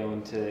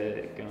going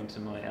to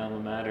my alma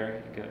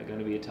mater, going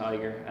to be a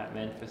Tiger at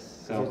Memphis.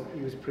 So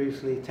he was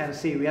previously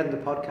Tennessee. We had the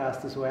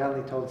podcast as well,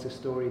 and he told us a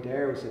story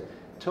there. It was a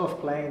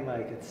tough playing,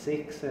 like at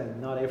 6, and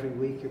not every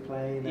week you're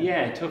playing.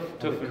 And, tough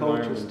the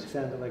environment. Coaches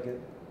sounded like a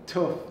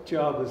tough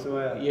job as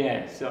well.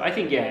 Yeah, so I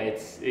think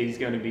he's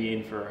going to be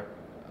in for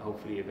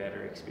hopefully a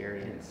better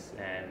experience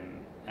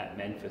at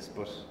Memphis,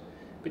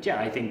 but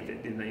yeah, I think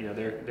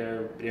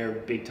that they're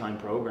a big time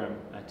program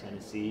at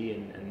Tennessee,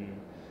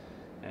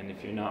 and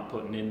if you're not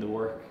putting in the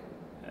work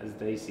as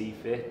they see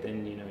fit,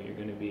 then you're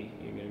going to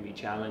be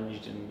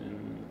challenged,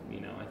 and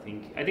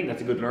I think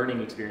that's a good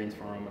learning experience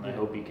for him, and I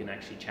hope he can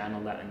actually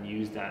channel that and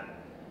use that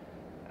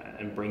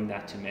and bring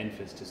that to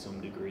Memphis to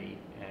some degree.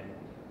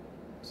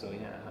 So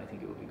yeah, I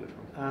think it will be good for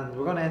him. And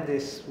we're going to end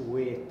this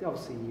with,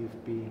 obviously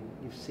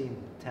you've seen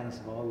tennis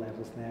of all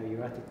levels now.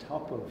 You're at the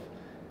top of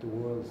the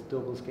world's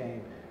doubles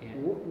game. Yeah.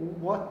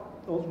 What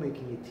ultimately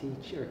can you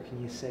teach, or can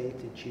you say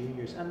to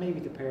juniors, and maybe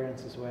to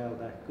parents as well,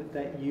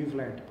 that you've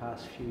learned the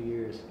past few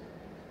years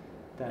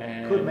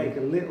that could make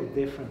a little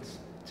difference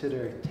to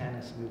their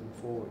tennis moving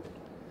forward?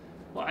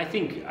 Well, I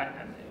think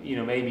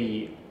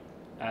maybe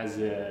as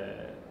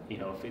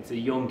if it's a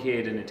young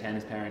kid and a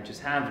tennis parent,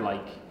 just have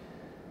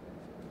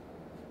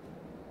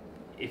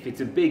if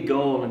it's a big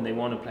goal and they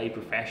want to play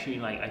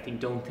professionally, I think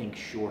don't think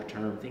short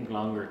term, think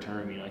longer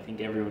term. I think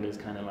everyone is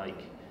kind of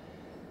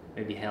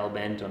maybe hell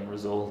bent on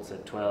results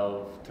at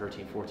 12,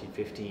 13, 14,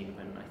 15,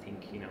 when I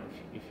think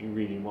if you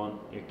really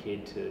want your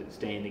kid to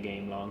stay in the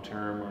game long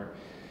term, or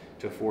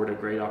to afford a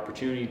great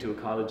opportunity to a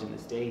college in the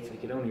States,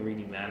 it only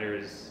really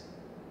matters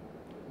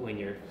when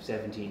you're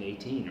 17,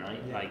 18,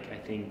 right? Yeah. I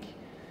think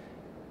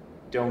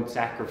don't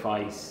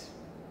sacrifice.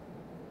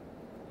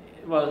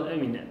 Well,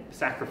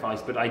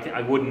 sacrifice, but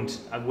I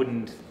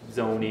wouldn't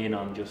zone in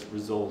on just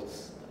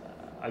results.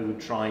 I would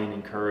try and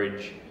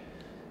encourage.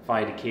 If I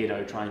had a kid, I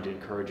would try to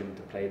encourage him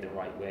to play the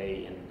right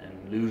way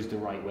and lose the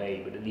right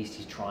way, but at least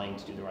he's trying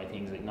to do the right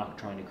things, not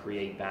trying to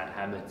create bad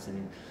habits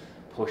and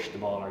push the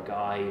ball or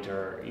guide,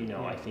 or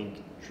I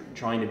think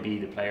trying to be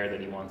the player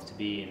that he wants to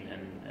be,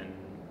 and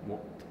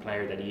the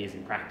player that he is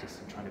in practice,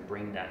 and trying to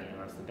bring that.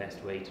 That's the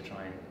best way to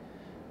try and.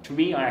 To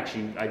me,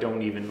 I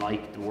don't even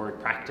like the word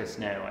practice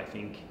now. I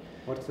think.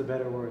 What's the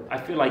better word? I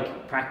feel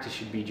like practice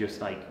should be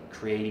just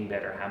creating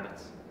better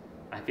habits.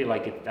 I feel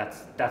like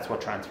that's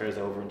what transfers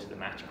over into the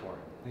match court.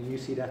 And you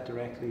see that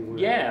directly?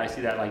 Yeah, I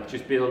see that.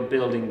 Just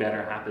building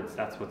better habits.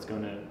 That's what's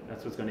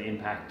gonna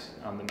impact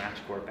on the match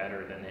court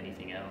better than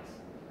anything else.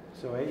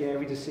 So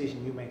every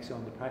decision you make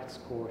on the practice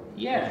court.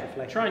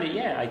 Trying to.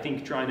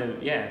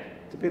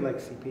 It's a bit like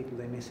see people,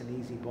 they miss an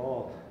easy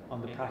ball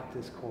on the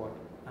practice court,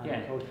 and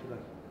the coach will be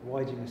like, "Why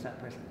did you miss that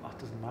person?" Oh, it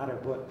doesn't matter,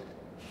 but.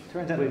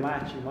 Turns out in a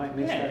match you might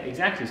miss that. Yeah,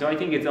 exactly. So I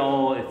think it's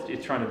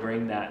trying to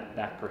bring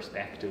that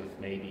perspective.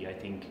 Maybe I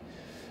think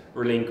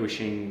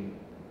relinquishing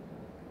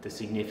the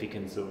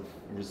significance of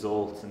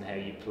results and how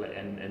you play,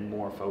 and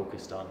more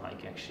focused on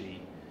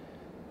actually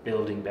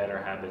building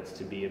better habits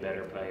to be a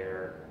better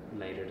player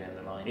later down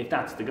the line. If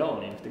that's the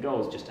goal, and if the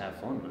goal is just to have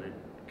fun, then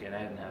get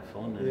out and have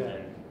fun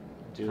and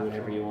do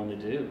whatever you want to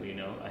do.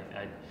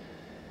 I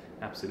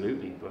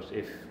absolutely. But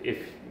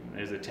if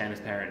there's a tennis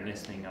parent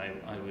listening,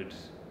 I would.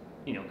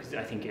 Because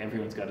I think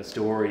everyone's got a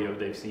story of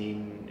they've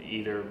seen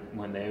either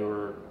when they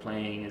were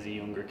playing as a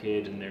younger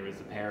kid and there was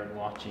a parent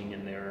watching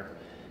and they were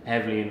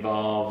heavily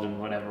involved and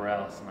whatever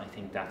else. And I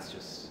think that's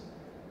just,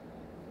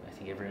 I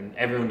think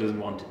everyone doesn't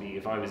want to be.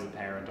 If I was a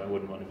parent, I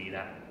wouldn't want to be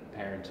that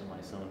parent to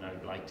my son.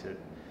 I'd like to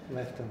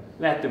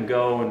let them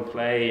go and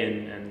play,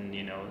 and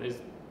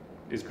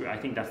I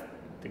think that's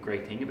the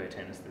great thing about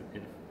tennis,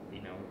 that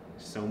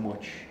so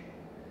much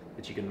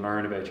that you can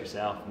learn about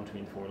yourself in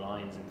between 4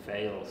 lines and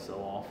fail so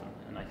often.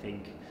 And I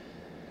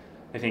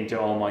think to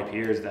all my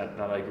peers that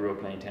I grew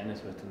up playing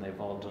tennis with, and they've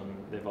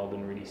all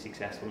been really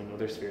successful in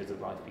other spheres of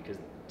life because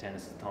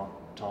tennis has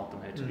taught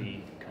them how to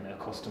be kind of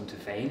accustomed to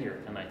failure.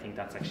 And I think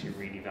that's actually a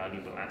really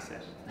valuable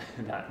asset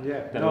that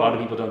a lot of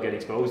people don't get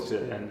exposed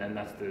to, and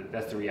that's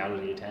the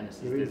reality of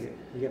tennis. You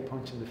get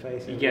punched in the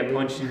face. You get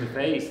punched in the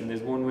face, and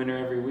there's one winner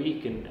every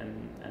week, and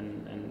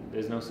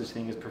there's no such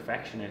thing as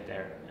perfection out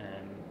there.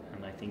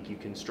 And I think you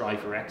can strive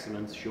for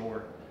excellence,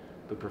 sure,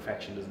 but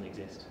perfection doesn't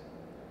exist.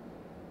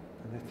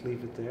 And let's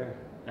leave it there.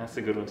 That's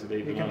a good one to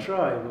leave it on. You can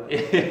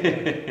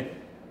try,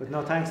 but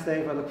no, thanks,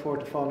 Dave. I look forward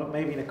to following up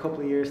maybe in a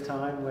couple of years'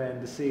 time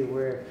to see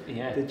where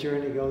the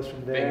journey goes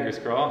from there. Fingers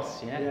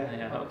crossed. Yeah,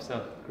 I hope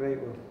so. Great.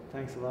 Well,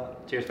 thanks a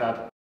lot. Cheers,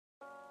 Fab.